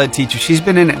special ed teacher. She's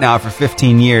been in it now for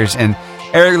 15 years, and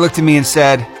Eric looked at me and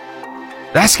said,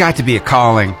 that's got to be a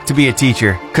calling to be a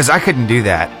teacher, because I couldn't do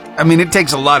that. I mean, it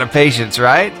takes a lot of patience,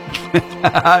 right?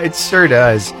 It sure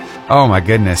does. Oh, my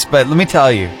goodness. But let me tell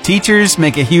you, teachers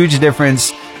make a huge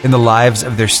difference in the lives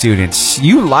of their students.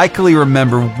 You likely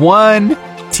remember one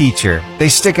teacher. They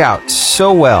stick out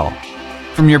so well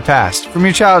from your past, from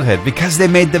your childhood, because they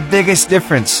made the biggest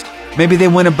difference. Maybe they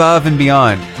went above and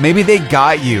beyond. Maybe they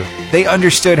got you. They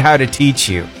understood how to teach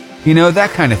you. You know,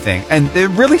 that kind of thing. And it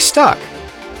really stuck.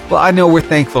 Well, I know we're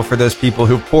thankful for those people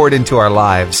who poured into our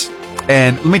lives.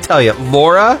 And let me tell you,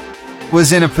 Laura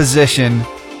was in a position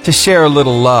to share a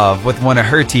little love with one of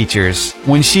her teachers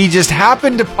when she just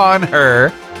happened upon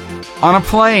her on a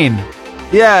plane.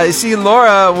 Yeah, you see,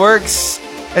 Laura works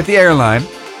at the airline.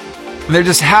 And there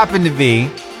just happened to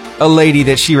be a lady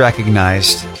that she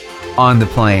recognized on the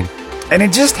plane. And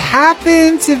it just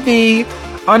happened to be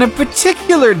on a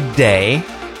particular day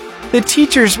the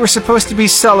teachers were supposed to be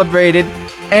celebrated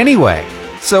anyway.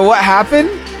 So what happened?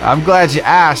 I'm glad you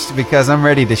asked, because I'm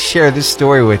ready to share this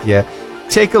story with you.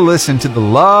 Take a listen to the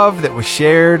love that was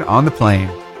shared on the plane.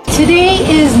 Today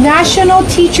is National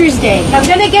Teachers Day. I'm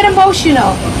going to get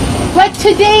emotional. But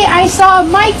today I saw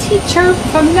my teacher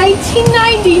from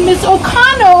 1990, Miss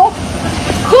O'Connell,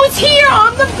 who's here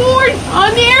on the board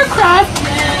on the aircraft,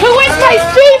 who was my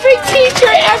favorite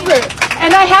teacher ever.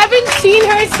 And I haven't seen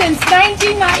her since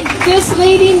 1990. This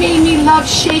lady made me love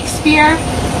Shakespeare,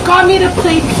 got me to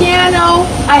play piano.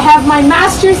 I have my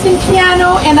master's in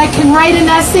piano, and I can write an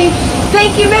essay.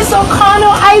 Thank you, Miss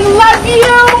O'Connell. I love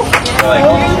you.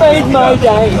 You made my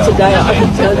day today, I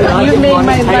can tell you. You made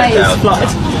my life.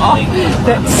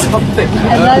 That's something.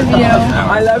 I love you.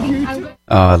 I love you.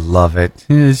 Oh, I love it.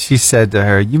 She said to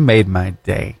her, you made my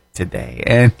day today.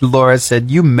 And Laura said,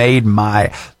 you made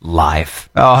my life.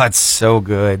 Oh, it's so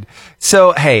good.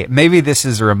 So, hey, maybe this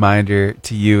is a reminder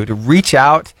to you to reach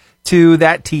out to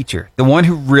that teacher, the one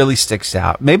who really sticks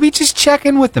out. Maybe just check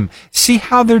in with them, see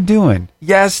how they're doing.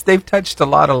 Yes, they've touched a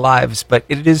lot of lives, but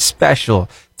it is special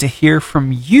to hear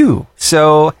from you.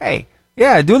 So, hey,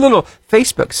 yeah, do a little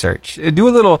Facebook search. Do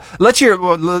a little,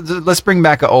 let's bring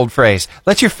back an old phrase.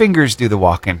 Let your fingers do the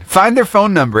walking. Find their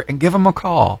phone number and give them a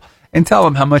call and tell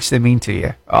them how much they mean to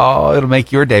you. Oh, it'll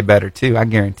make your day better too. I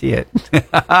guarantee it.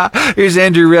 Here's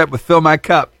Andrew Ripp with Fill My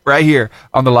Cup right here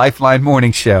on the Lifeline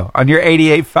Morning Show on your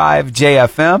 88.5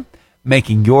 JFM,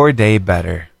 making your day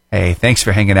better. Hey, thanks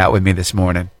for hanging out with me this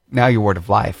morning. Now your word of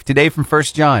life. Today from 1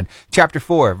 John chapter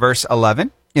 4, verse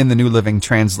 11. In the New Living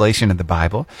Translation of the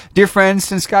Bible. Dear friends,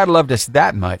 since God loved us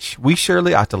that much, we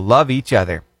surely ought to love each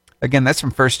other. Again, that's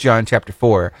from 1 John chapter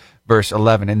 4, verse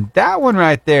 11. And that one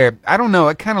right there, I don't know,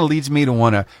 it kind of leads me to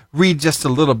want to read just a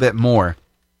little bit more.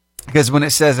 Because when it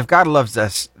says, if God loves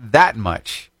us that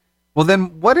much, well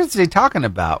then what is he talking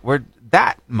about? We're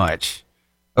that much.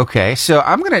 Okay, so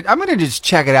I'm gonna just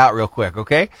check it out real quick,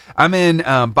 okay? I'm in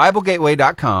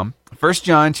BibleGateway.com, 1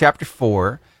 John chapter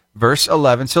 4, verse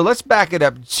 11. So let's back it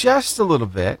up just a little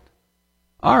bit.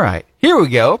 All right, here we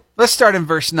go. Let's start in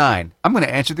verse 9. I'm going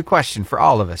to answer the question for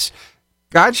all of us.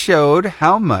 God showed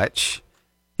how much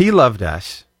he loved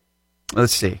us.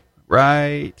 Let's see,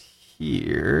 right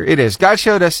here it is. God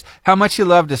showed us how much he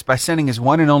loved us by sending his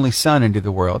one and only Son into the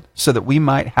world so that we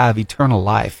might have eternal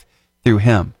life through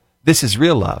him. This is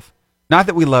real love. Not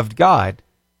that we loved God,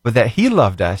 but that he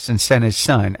loved us and sent his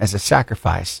Son as a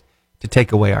sacrifice to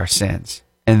take away our sins.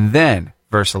 And then,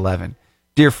 verse 11,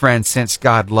 dear friends, since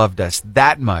God loved us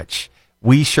that much,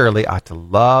 we surely ought to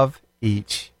love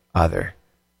each other.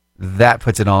 That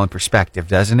puts it all in perspective,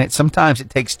 doesn't it? Sometimes it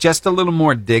takes just a little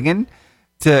more digging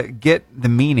to get the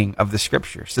meaning of the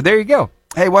scripture. So there you go.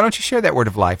 Hey, why don't you share that word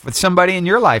of life with somebody in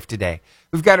your life today?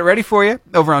 We've got it ready for you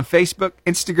over on Facebook,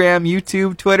 Instagram,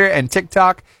 YouTube, Twitter, and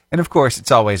TikTok. And, of course, it's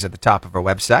always at the top of our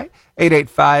website,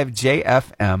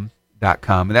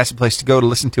 885jfm.com. And that's a place to go to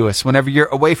listen to us whenever you're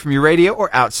away from your radio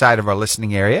or outside of our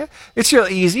listening area. It's real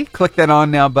easy. Click that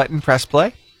On Now button, press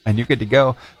play, and you're good to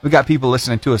go. We've got people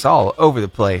listening to us all over the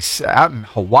place, out in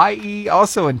Hawaii,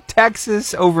 also in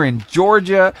Texas, over in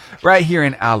Georgia, right here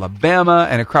in Alabama,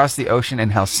 and across the ocean in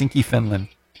Helsinki, Finland.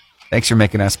 Thanks for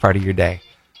making us part of your day.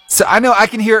 So I know I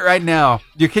can hear it right now.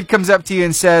 Your kid comes up to you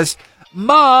and says,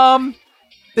 Mom,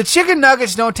 the chicken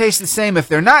nuggets don't taste the same if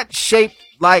they're not shaped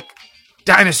like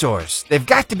dinosaurs. They've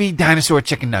got to be dinosaur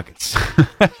chicken nuggets.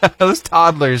 Those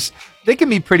toddlers, they can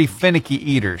be pretty finicky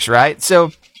eaters, right?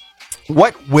 So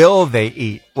what will they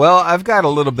eat? Well, I've got a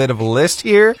little bit of a list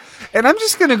here, and I'm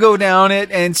just going to go down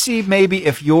it and see maybe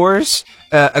if yours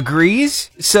agrees.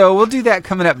 So we'll do that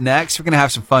coming up next. We're going to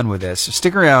have some fun with this. So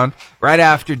stick around right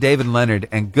after David Leonard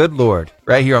and Good Lord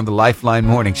right here on the Lifeline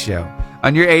Morning Show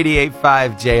on your 88.5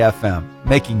 JFM,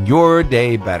 making your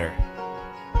day better.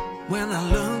 When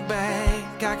I look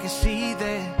back, I can see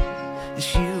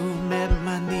that you met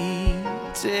my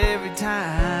needs every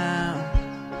time.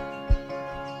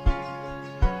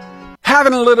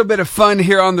 Having a little bit of fun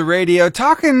here on the radio,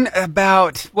 talking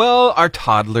about, well, our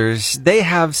toddlers. They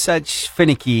have such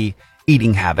finicky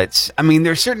eating habits. I mean,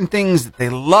 there are certain things that they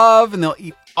love and they'll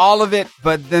eat all of it,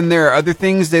 but then there are other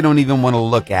things they don't even want to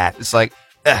look at. It's like,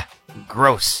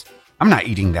 gross. I'm not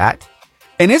eating that.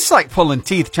 And it's like pulling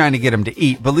teeth trying to get them to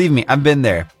eat. Believe me, I've been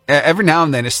there. Every now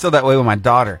and then, it's still that way with my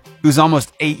daughter, who's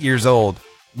almost 8 years old.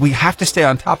 We have to stay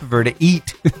on top of her to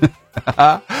eat.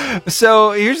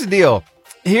 So here's the deal.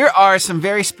 Here are some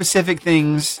very specific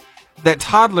things that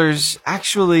toddlers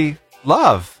actually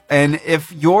love. And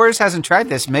if yours hasn't tried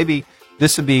this, maybe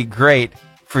this would be great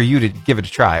for you to give it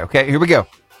a try. Okay, here we go.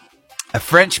 A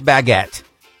French baguette,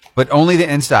 but only the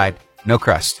inside, no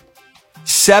crust.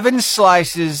 7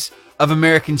 slices of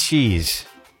American cheese.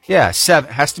 Yeah,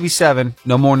 7. Has to be 7,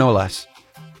 no more, no less.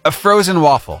 A frozen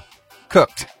waffle,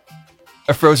 cooked.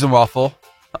 A frozen waffle,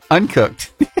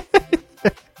 uncooked.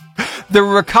 The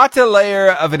ricotta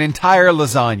layer of an entire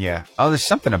lasagna. Oh, there's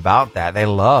something about that they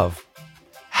love.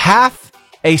 Half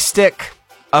a stick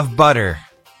of butter.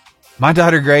 My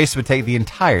daughter Grace would take the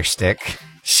entire stick.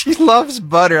 She loves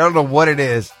butter. I don't know what it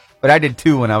is, but I did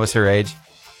too when I was her age.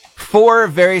 4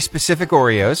 very specific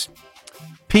Oreos.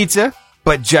 Pizza,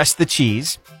 but just the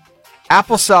cheese.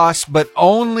 Applesauce, but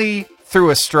only through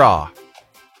a straw.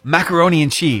 Macaroni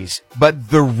and cheese,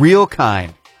 but the real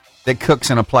kind that cooks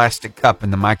in a plastic cup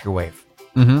in the microwave.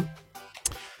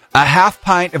 A half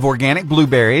pint of organic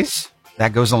blueberries.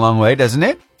 That goes a long way, doesn't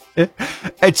it?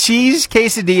 A cheese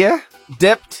quesadilla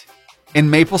dipped in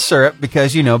maple syrup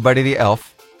because, you know, Buddy the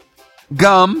Elf.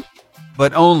 Gum,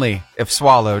 but only if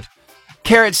swallowed.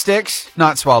 Carrot sticks,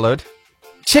 not swallowed.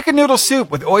 Chicken noodle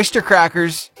soup with oyster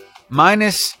crackers,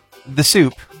 minus the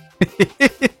soup.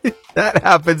 That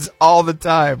happens all the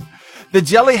time. The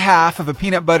jelly half of a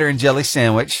peanut butter and jelly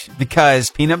sandwich, because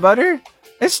peanut butter,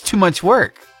 it's too much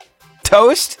work.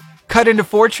 Toast, cut into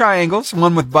 4 triangles,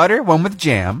 1 with butter, 1 with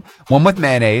jam, 1 with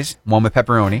mayonnaise, 1 with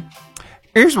pepperoni.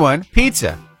 Here's one,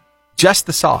 pizza, just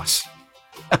the sauce.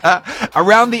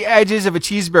 Around the edges of a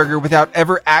cheeseburger without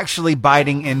ever actually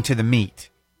biting into the meat.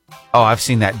 Oh, I've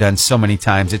seen that done so many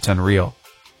times, it's unreal.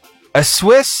 A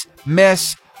Swiss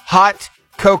Miss hot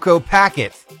cocoa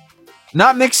packet.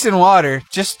 Not mixed in water,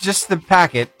 just the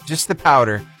packet, just the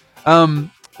powder. 1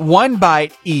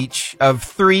 bite each of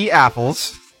 3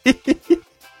 apples.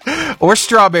 Or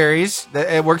strawberries.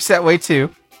 It works that way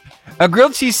too. A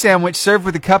grilled cheese sandwich served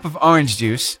with a cup of orange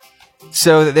juice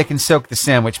so that they can soak the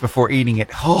sandwich before eating it.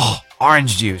 Oh,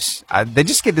 orange juice. They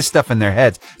just get this stuff in their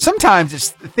heads. Sometimes it's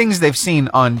things they've seen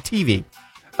on TV.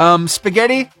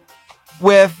 Spaghetti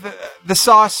with the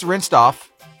sauce rinsed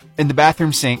off in the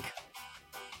bathroom sink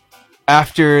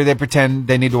after they pretend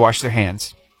they need to wash their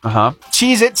hands.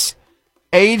 Cheez-Its,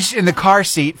 aged in the car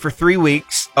seat for 3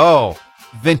 weeks. Oh,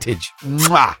 vintage.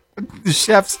 Mwah. The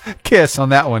chef's kiss on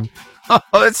that one. Oh,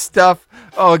 that stuff.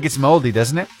 Oh, it gets moldy,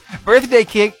 doesn't it? Birthday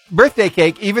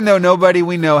cake, even though nobody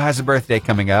we know has a birthday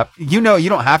coming up. You know, you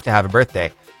don't have to have a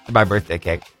birthday to buy birthday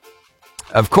cake.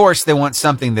 Of course, they want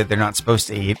something that they're not supposed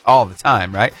to eat all the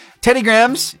time, right? Teddy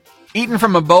Grahams, eaten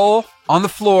from a bowl on the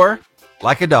floor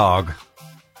like a dog.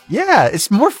 Yeah,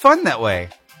 it's more fun that way.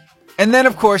 And then,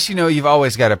 of course, you know, you've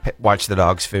always got to watch the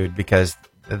dog's food because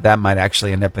that might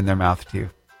actually end up in their mouth too.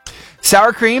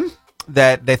 Sour cream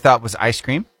that they thought was ice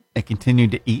cream, they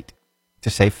continued to eat to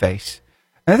save face.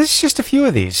 Now, this is just a few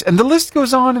of these, and the list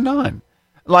goes on and on.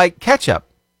 Like ketchup,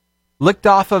 licked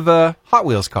off of a Hot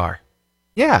Wheels car.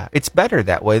 Yeah, it's better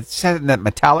that way. It's having that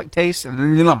metallic taste,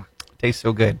 and it tastes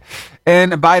so good.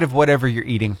 And a bite of whatever you're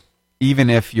eating, even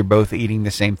if you're both eating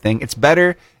the same thing, it's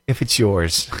better if it's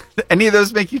yours. Any of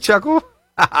those make you chuckle?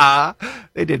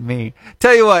 They did me.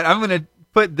 Tell you what, I'm going to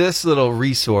put this little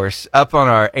resource up on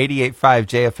our 88.5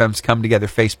 JFM's Come Together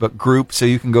Facebook group so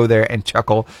you can go there and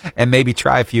chuckle and maybe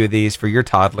try a few of these for your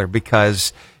toddler,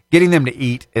 because getting them to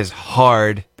eat is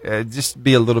hard. Just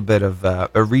be a little bit of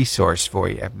a resource for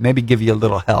you. Maybe give you a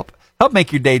little help. Help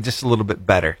make your day just a little bit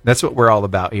better. That's what we're all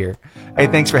about here. Hey,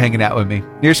 thanks for hanging out with me.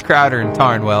 Here's Crowder and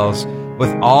Taryn Wells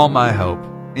with All My Hope.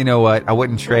 You know what? I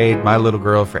wouldn't trade my little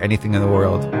girl for anything in the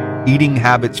world. Eating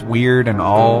habits weird and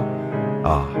all.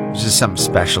 Oh, there's just something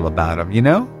special about them, you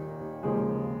know?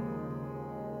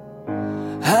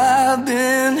 I've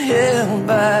been held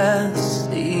by the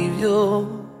Savior.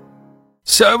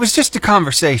 So it was just a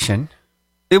conversation.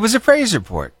 It was a praise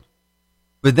report.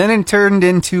 But then it turned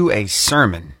into a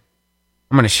sermon.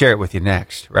 I'm going to share it with you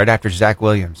next, right after Zach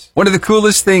Williams. One of the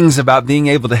coolest things about being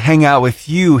able to hang out with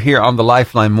you here on the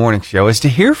Lifeline Morning Show is to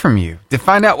hear from you, to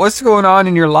find out what's going on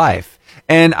in your life.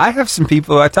 And I have some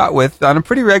people I talk with on a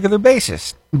pretty regular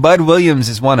basis. Bud Williams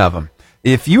is one of them.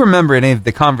 If you remember any of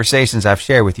the conversations I've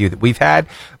shared with you that we've had,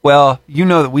 well, you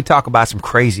know that we talk about some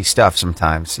crazy stuff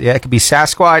sometimes. Yeah, it could be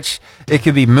Sasquatch. It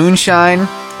could be moonshine.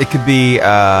 It could be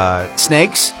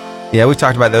snakes. Yeah, we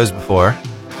talked about those before.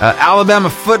 Alabama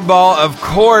football, of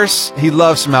course. He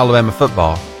loves some Alabama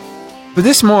football. But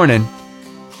this morning,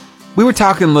 we were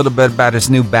talking a little bit about his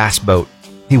new bass boat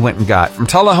he went and got from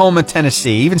Tullahoma,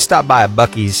 Tennessee. Even stopped by a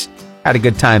Buc-ee's. Had a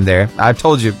good time there. I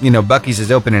told you, Buc-ee's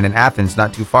is opening in Athens,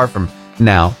 not too far from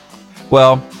now.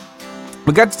 Well,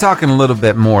 we got to talking a little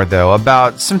bit more, though,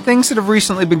 about some things that have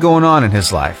recently been going on in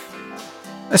his life,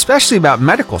 especially about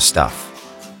medical stuff.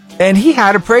 And he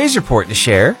had a praise report to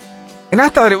share, and I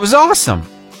thought it was awesome.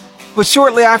 But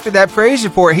shortly after that praise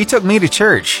report, he took me to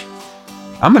church.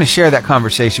 I'm going to share that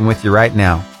conversation with you right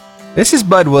now. This is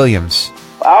Bud Williams.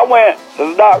 I went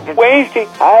to the doctor Wednesday.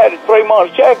 I had a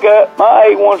 3-month checkup.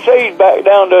 My A1C's back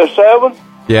down to a 7.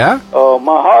 Yeah?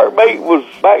 My heartbeat was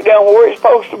back down where it's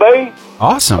supposed to be.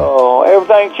 Awesome.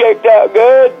 Everything checked out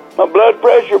good. My blood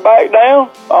pressure back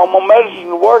down. All my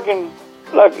medicine working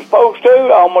like it's supposed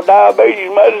to. All my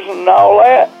diabetes medicine and all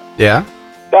that. Yeah?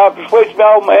 Doctor switched me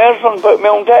off my insulin and put me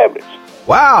on tablets.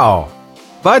 Wow.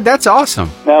 Bud, that's awesome.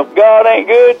 Now, if God ain't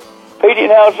good, if he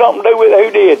didn't have something to do with it,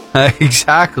 who did?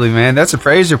 Exactly, man. That's a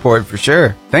praise report for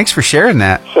sure. Thanks for sharing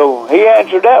that. So he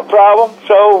answered that problem.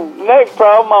 So the next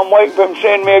problem, I'm waiting for him to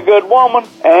send me a good woman.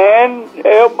 And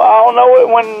I'll know it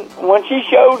when she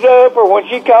shows up or when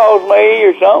she calls me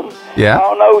or something. Yeah.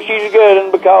 I'll know she's a good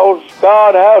one because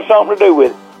God has something to do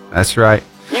with it. That's right.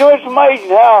 You know, it's amazing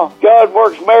how God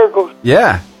works miracles.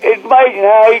 Yeah. It's amazing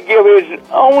how he'd give his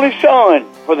only son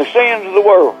for the sins of the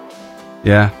world.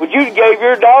 Yeah. Would you gave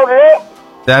your daughter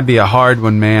up? That'd be a hard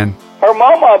one, man. Her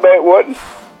mama, I bet, wouldn't.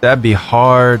 That'd be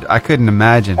hard. I couldn't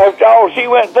imagine. After all she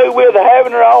went through with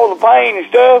having her, all the pain and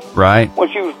stuff. Right.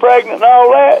 When she was pregnant and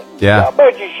all that. Yeah. I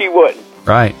bet you she wouldn't.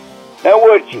 Right. Now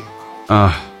would she?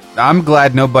 I'm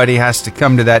glad nobody has to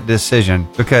come to that decision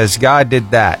because God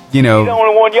did that. She's the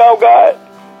only one y'all got?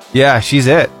 Yeah, she's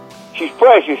it. She's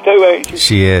precious too, ain't she?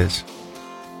 She is.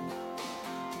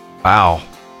 Wow.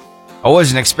 I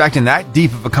wasn't expecting that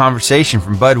deep of a conversation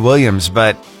from Bud Williams,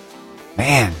 but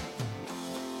man,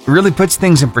 it really puts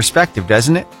things in perspective,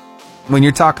 doesn't it? When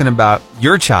you're talking about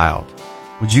your child,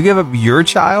 would you give up your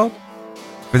child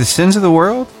for the sins of the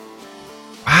world?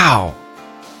 Wow.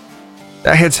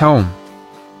 That hits home.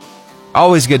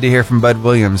 Always good to hear from Bud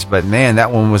Williams, but man, that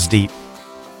one was deep.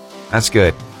 That's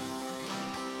good.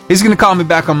 He's going to call me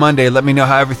back on Monday. Let me know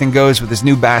how everything goes with his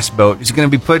new bass boat. He's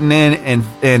going to be putting in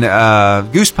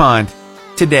Goose Pond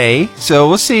today. So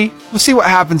we'll see. We'll see what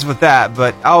happens with that.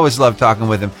 But I always love talking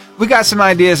with him. We got some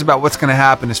ideas about what's going to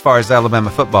happen as far as Alabama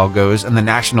football goes and the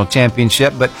national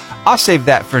championship. But I'll save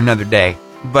that for another day.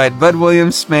 But Bud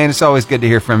Williams, man, it's always good to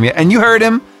hear from you. And you heard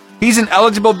him. He's an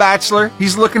eligible bachelor.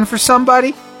 He's looking for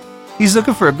somebody. He's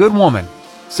looking for a good woman.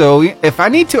 So if I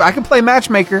need to, I can play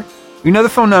matchmaker. You know the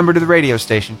phone number to the radio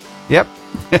station. Yep.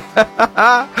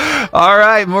 All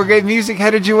right, more great music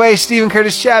headed your way. Stephen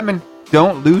Curtis Chapman,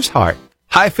 don't lose heart.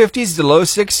 High 50s to low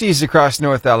 60s across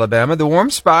North Alabama. The warm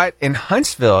spot in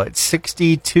Huntsville at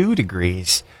 62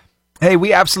 degrees. Hey,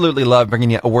 we absolutely love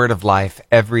bringing you a word of life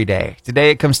every day.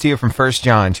 Today it comes to you from 1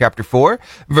 John chapter 4,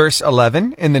 verse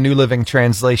 11 in the New Living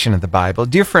Translation of the Bible.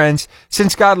 Dear friends,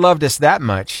 since God loved us that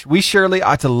much, we surely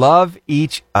ought to love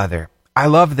each other. I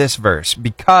love this verse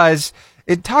because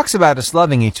it talks about us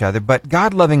loving each other, but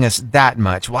God loving us that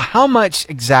much. Well, how much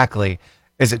exactly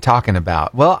is it talking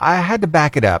about? Well, I had to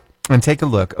back it up and take a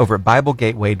look over at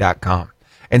BibleGateway.com.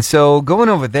 And so going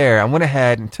over there, I went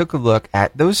ahead and took a look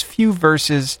at those few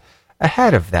verses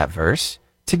ahead of that verse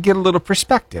to get a little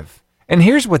perspective. And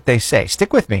here's what they say.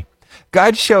 Stick with me.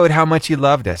 God showed how much he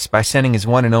loved us by sending his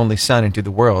one and only Son into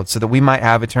the world so that we might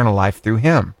have eternal life through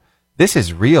him. This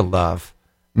is real love.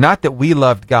 Not that we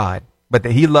loved God, but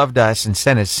that he loved us and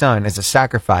sent his Son as a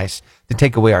sacrifice to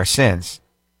take away our sins.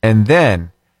 And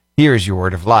then, here is your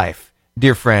word of life.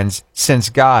 Dear friends, since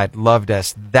God loved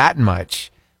us that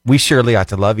much, we surely ought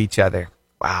to love each other.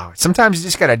 Wow. Sometimes you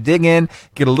just got to dig in,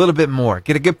 get a little bit more,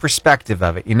 get a good perspective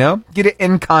of it, get it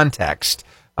in context.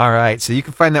 All right, so you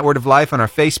can find that word of life on our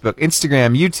Facebook,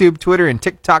 Instagram, YouTube, Twitter, and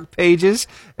TikTok pages,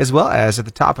 as well as at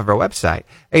the top of our website,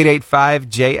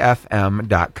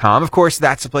 885jfm.com. Of course,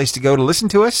 that's the place to go to listen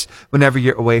to us whenever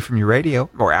you're away from your radio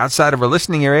or outside of our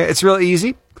listening area. It's real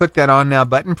easy. Click that On Now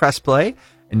button, press play,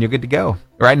 and you're good to go.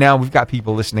 Right now, we've got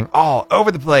people listening all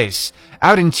over the place.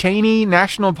 Out in Cheney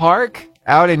National Park,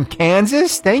 out in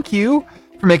Kansas. Thank you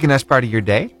for making us part of your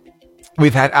day.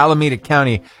 We've had Alameda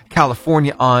County,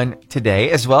 California on today,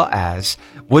 as well as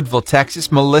Woodville,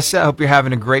 Texas. Melissa, I hope you're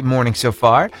having a great morning so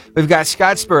far. We've got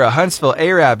Scottsboro, Huntsville,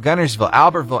 Arab, Gunnersville,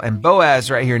 Albertville, and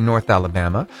Boaz right here in North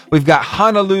Alabama. We've got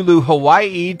Honolulu,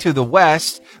 Hawaii to the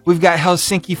west. We've got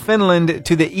Helsinki, Finland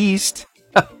to the east.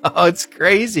 Oh, it's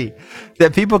crazy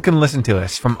that people can listen to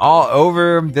us from all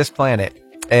over this planet.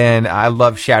 And I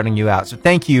love shouting you out. So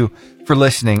thank you for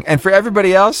listening. And for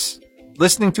everybody else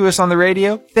listening to us on the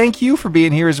radio, thank you for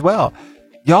being here as well.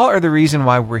 Y'all are the reason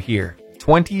why we're here.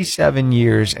 27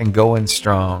 years and going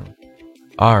strong.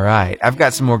 All right. I've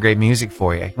got some more great music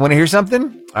for you. Want to hear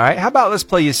something? All right. How about let's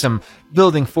play you some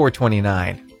Building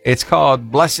 429. It's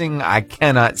called Blessing I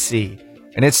Cannot See.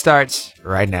 And it starts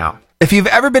right now. If you've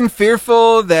ever been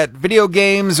fearful that video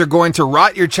games are going to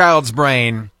rot your child's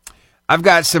brain, I've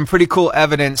got some pretty cool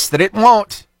evidence that it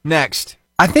won't. Next.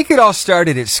 I think it all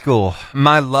started at school,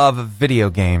 my love of video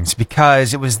games,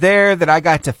 because it was there that I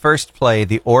got to first play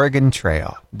the Oregon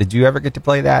Trail. Did you ever get to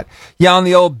play that? Yeah, on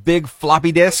the old big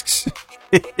floppy disks.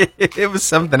 It was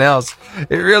something else.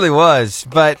 It really was.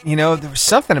 But, there was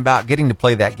something about getting to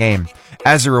play that game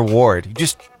as a reward. You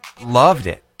just loved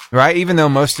it, right? Even though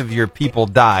most of your people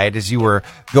died as you were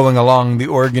going along the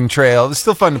Oregon Trail, it was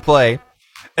still fun to play.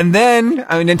 And then,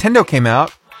 Nintendo came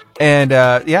out, and,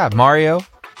 Mario,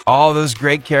 all those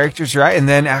great characters, right? And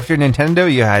then after Nintendo,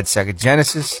 you had Sega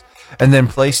Genesis, and then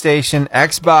PlayStation,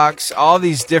 Xbox, all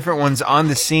these different ones on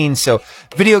the scene. So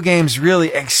video games really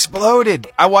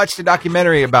exploded. I watched a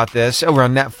documentary about this over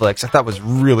on Netflix. I thought it was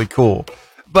really cool.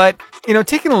 But,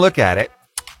 taking a look at it,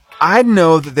 I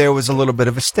know that there was a little bit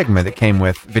of a stigma that came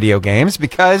with video games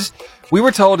because we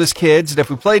were told as kids that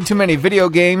if we played too many video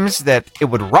games that it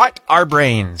would rot our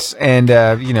brains. And,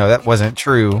 that wasn't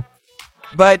true.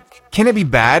 But can it be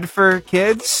bad for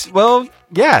kids? Well,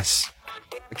 yes.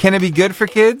 Can it be good for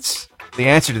kids? The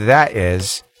answer to that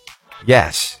is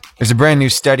yes. There's a brand new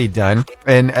study done,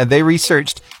 and they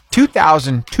researched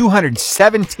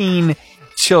 2,217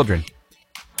 children.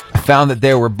 Found that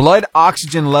there were blood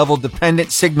oxygen level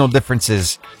dependent signal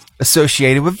differences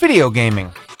associated with video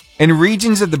gaming in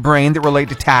regions of the brain that relate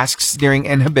to tasks during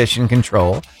inhibition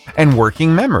control and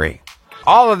working memory.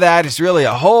 All of that is really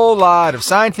a whole lot of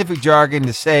scientific jargon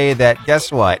to say that,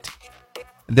 guess what?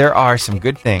 There are some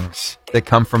good things that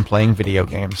come from playing video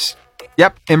games.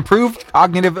 Yep, improved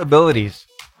cognitive abilities.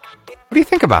 What do you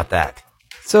think about that?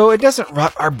 So it doesn't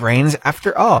rot our brains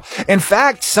after all. In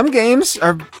fact, some games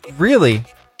are really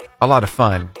a lot of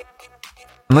fun.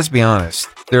 And let's be honest,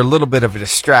 they're a little bit of a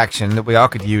distraction that we all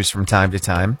could use from time to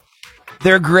time.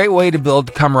 They're a great way to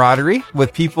build camaraderie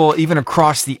with people even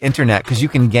across the internet because you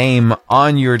can game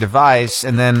on your device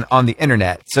and then on the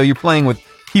internet. So you're playing with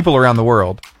people around the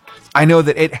world. I know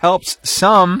that it helps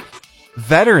some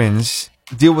veterans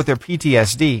deal with their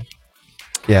PTSD.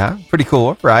 Yeah, pretty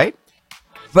cool, right?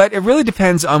 But it really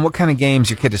depends on what kind of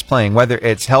games your kid is playing, whether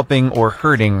it's helping or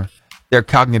hurting their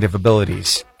cognitive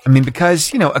abilities.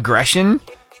 Because, aggression,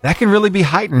 that can really be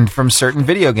heightened from certain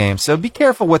video games. So be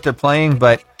careful what they're playing,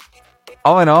 but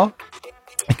all in all,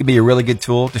 it could be a really good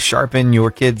tool to sharpen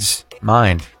your kid's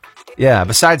mind. Yeah,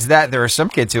 besides that, there are some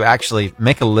kids who actually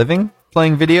make a living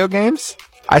playing video games.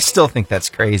 I still think that's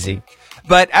crazy.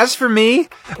 But as for me,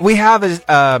 we have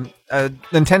a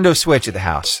Nintendo Switch at the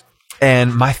house.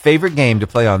 And my favorite game to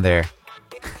play on there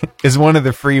is one of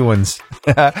the free ones.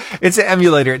 It's an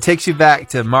emulator. It takes you back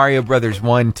to Mario Brothers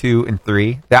 1, 2, and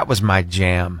 3. That was my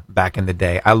jam back in the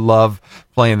day. I love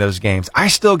playing those games. I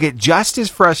still get just as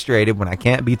frustrated when I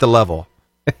can't beat the level.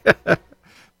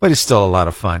 but it's still a lot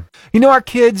of fun. You know, our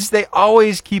kids, they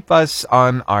always keep us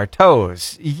on our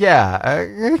toes.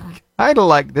 Yeah, kind of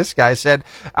like this guy said.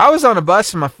 I was on a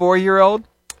bus and my 4-year-old,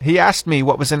 he asked me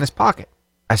what was in his pocket.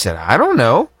 I said, I don't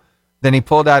know. Then he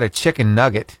pulled out a chicken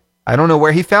nugget. I don't know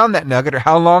where he found that nugget or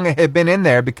how long it had been in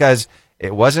there because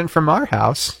it wasn't from our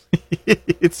house.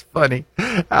 It's funny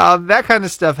how that kind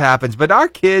of stuff happens. But our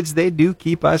kids, they do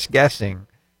keep us guessing.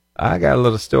 I got a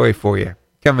little story for you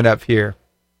coming up here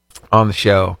on the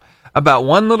show about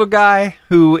one little guy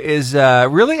who is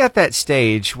really at that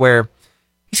stage where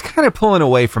he's kind of pulling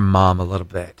away from mom a little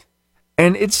bit.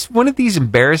 And it's one of these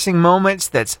embarrassing moments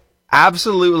that's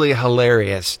absolutely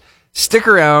hilarious. Stick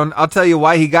around. I'll tell you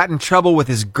why he got in trouble with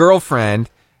his girlfriend.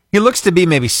 He looks to be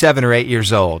maybe 7 or 8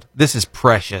 years old. This is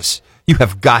precious. You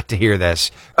have got to hear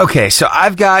this. Okay, so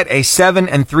I've got a 7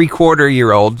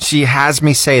 3/4-year-old. She has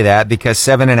me say that because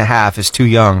 7.5 is too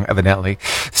young, evidently.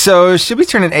 So she'll be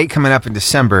turning 8 coming up in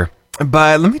December.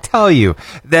 But let me tell you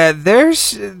that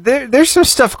there's some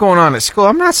stuff going on at school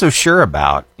I'm not so sure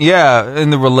about. Yeah, in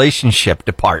the relationship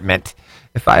department.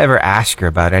 If I ever ask her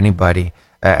about anybody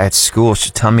at school,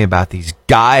 she'll tell me about these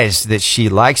guys that she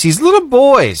likes, these little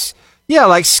boys. Yeah,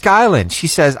 like Skyland. She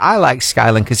says, I like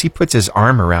Skyland because he puts his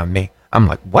arm around me. I'm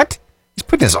like, what? He's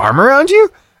putting his arm around you?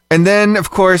 And then, of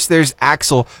course, there's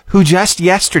Axel, who just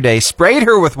yesterday sprayed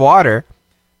her with water.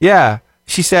 Yeah,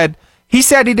 she said, he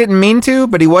said he didn't mean to,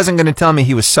 but he wasn't going to tell me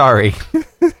he was sorry.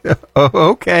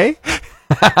 Oh, okay.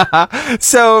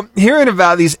 So hearing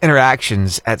about these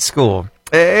interactions at school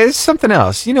is something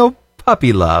else. You know,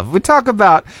 puppy love. We talk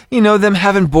about, you know, them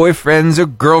having boyfriends or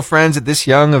girlfriends at this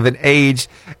young of an age.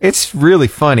 It's really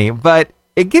funny, but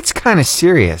it gets kind of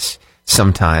serious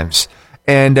sometimes.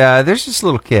 And there's this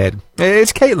little kid.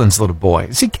 It's Caitlin's little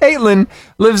boy. See, Caitlin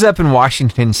lives up in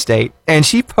Washington State, and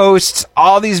she posts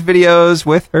all these videos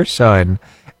with her son.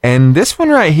 And this one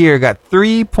right here got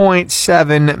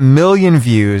 3.7 million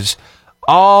views,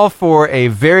 all for a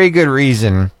very good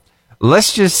reason.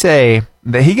 Let's just say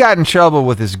that he got in trouble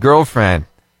with his girlfriend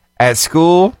at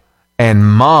school, and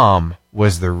mom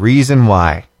was the reason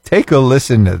why. Take a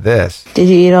listen to this. Did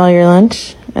you eat all your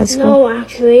lunch at school? No,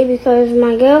 actually, because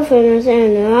my girlfriend was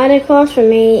standing right across from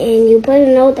me, and you put a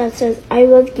note that says, I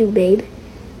love you, babe.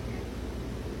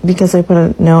 Because I put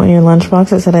a note in your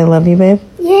lunchbox that said, I love you, babe?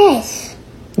 Yes.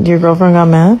 Your girlfriend got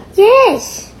mad?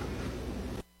 Yes.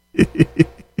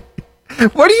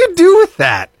 What do you do with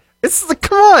that? It's like,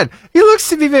 come on. He looks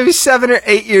to be maybe 7 or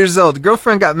 8 years old. The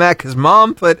girlfriend got mad because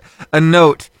mom put a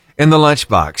note in the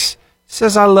lunchbox.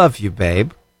 Says, I love you,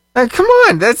 babe. Come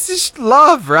on. That's just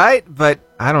love, right? But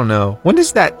I don't know. When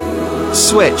does that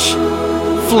switch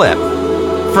flip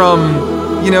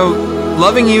from, you know,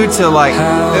 loving you to like,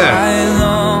 I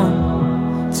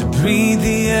long to breathe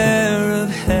the air of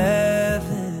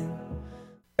heaven.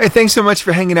 Hey, thanks so much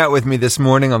for hanging out with me this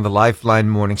morning on the Lifeline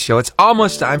Morning Show. It's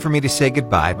almost time for me to say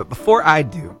goodbye, but before I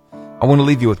do, I want to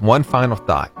leave you with one final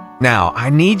thought. Now,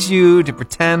 I need you to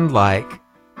pretend like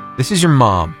this is your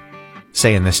mom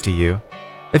saying this to you.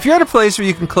 If you're at a place where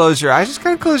you can close your eyes, just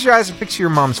kind of close your eyes and picture your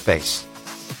mom's face.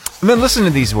 And then listen to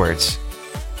these words.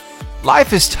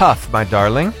 Life is tough, my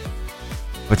darling,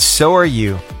 but so are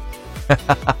you.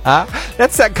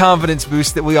 That's that confidence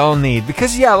boost that we all need.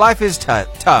 Because, yeah, life is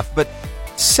tough, but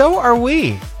so are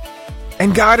we.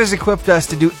 And God has equipped us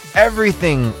to do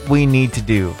everything we need to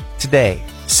do today.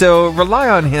 So rely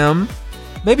on Him.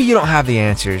 Maybe you don't have the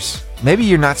answers. Maybe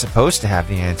you're not supposed to have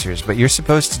the answers, but you're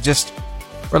supposed to just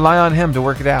rely on Him to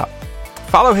work it out.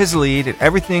 Follow His lead and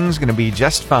everything's going to be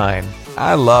just fine.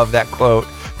 I love that quote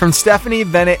from Stephanie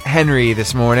Bennett Henry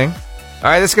this morning. All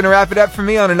right, that's going to wrap it up for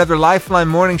me on another Lifeline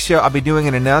Morning Show. I'll be doing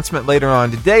an announcement later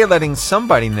on today letting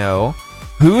somebody know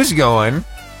who's going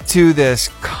to this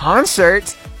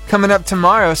concert coming up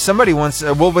tomorrow. Somebody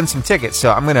will win some tickets,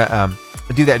 so I'm going to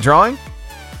do that drawing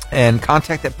and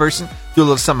contact that person, do a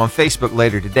little something on Facebook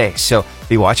later today. So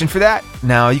be watching for that.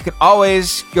 Now, you can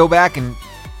always go back and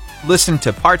listen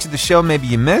to parts of the show maybe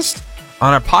you missed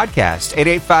on our podcast,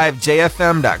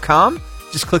 885jfm.com.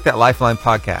 Just click that Lifeline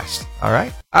podcast. All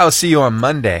right? I will see you on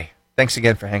Monday. Thanks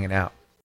again for hanging out.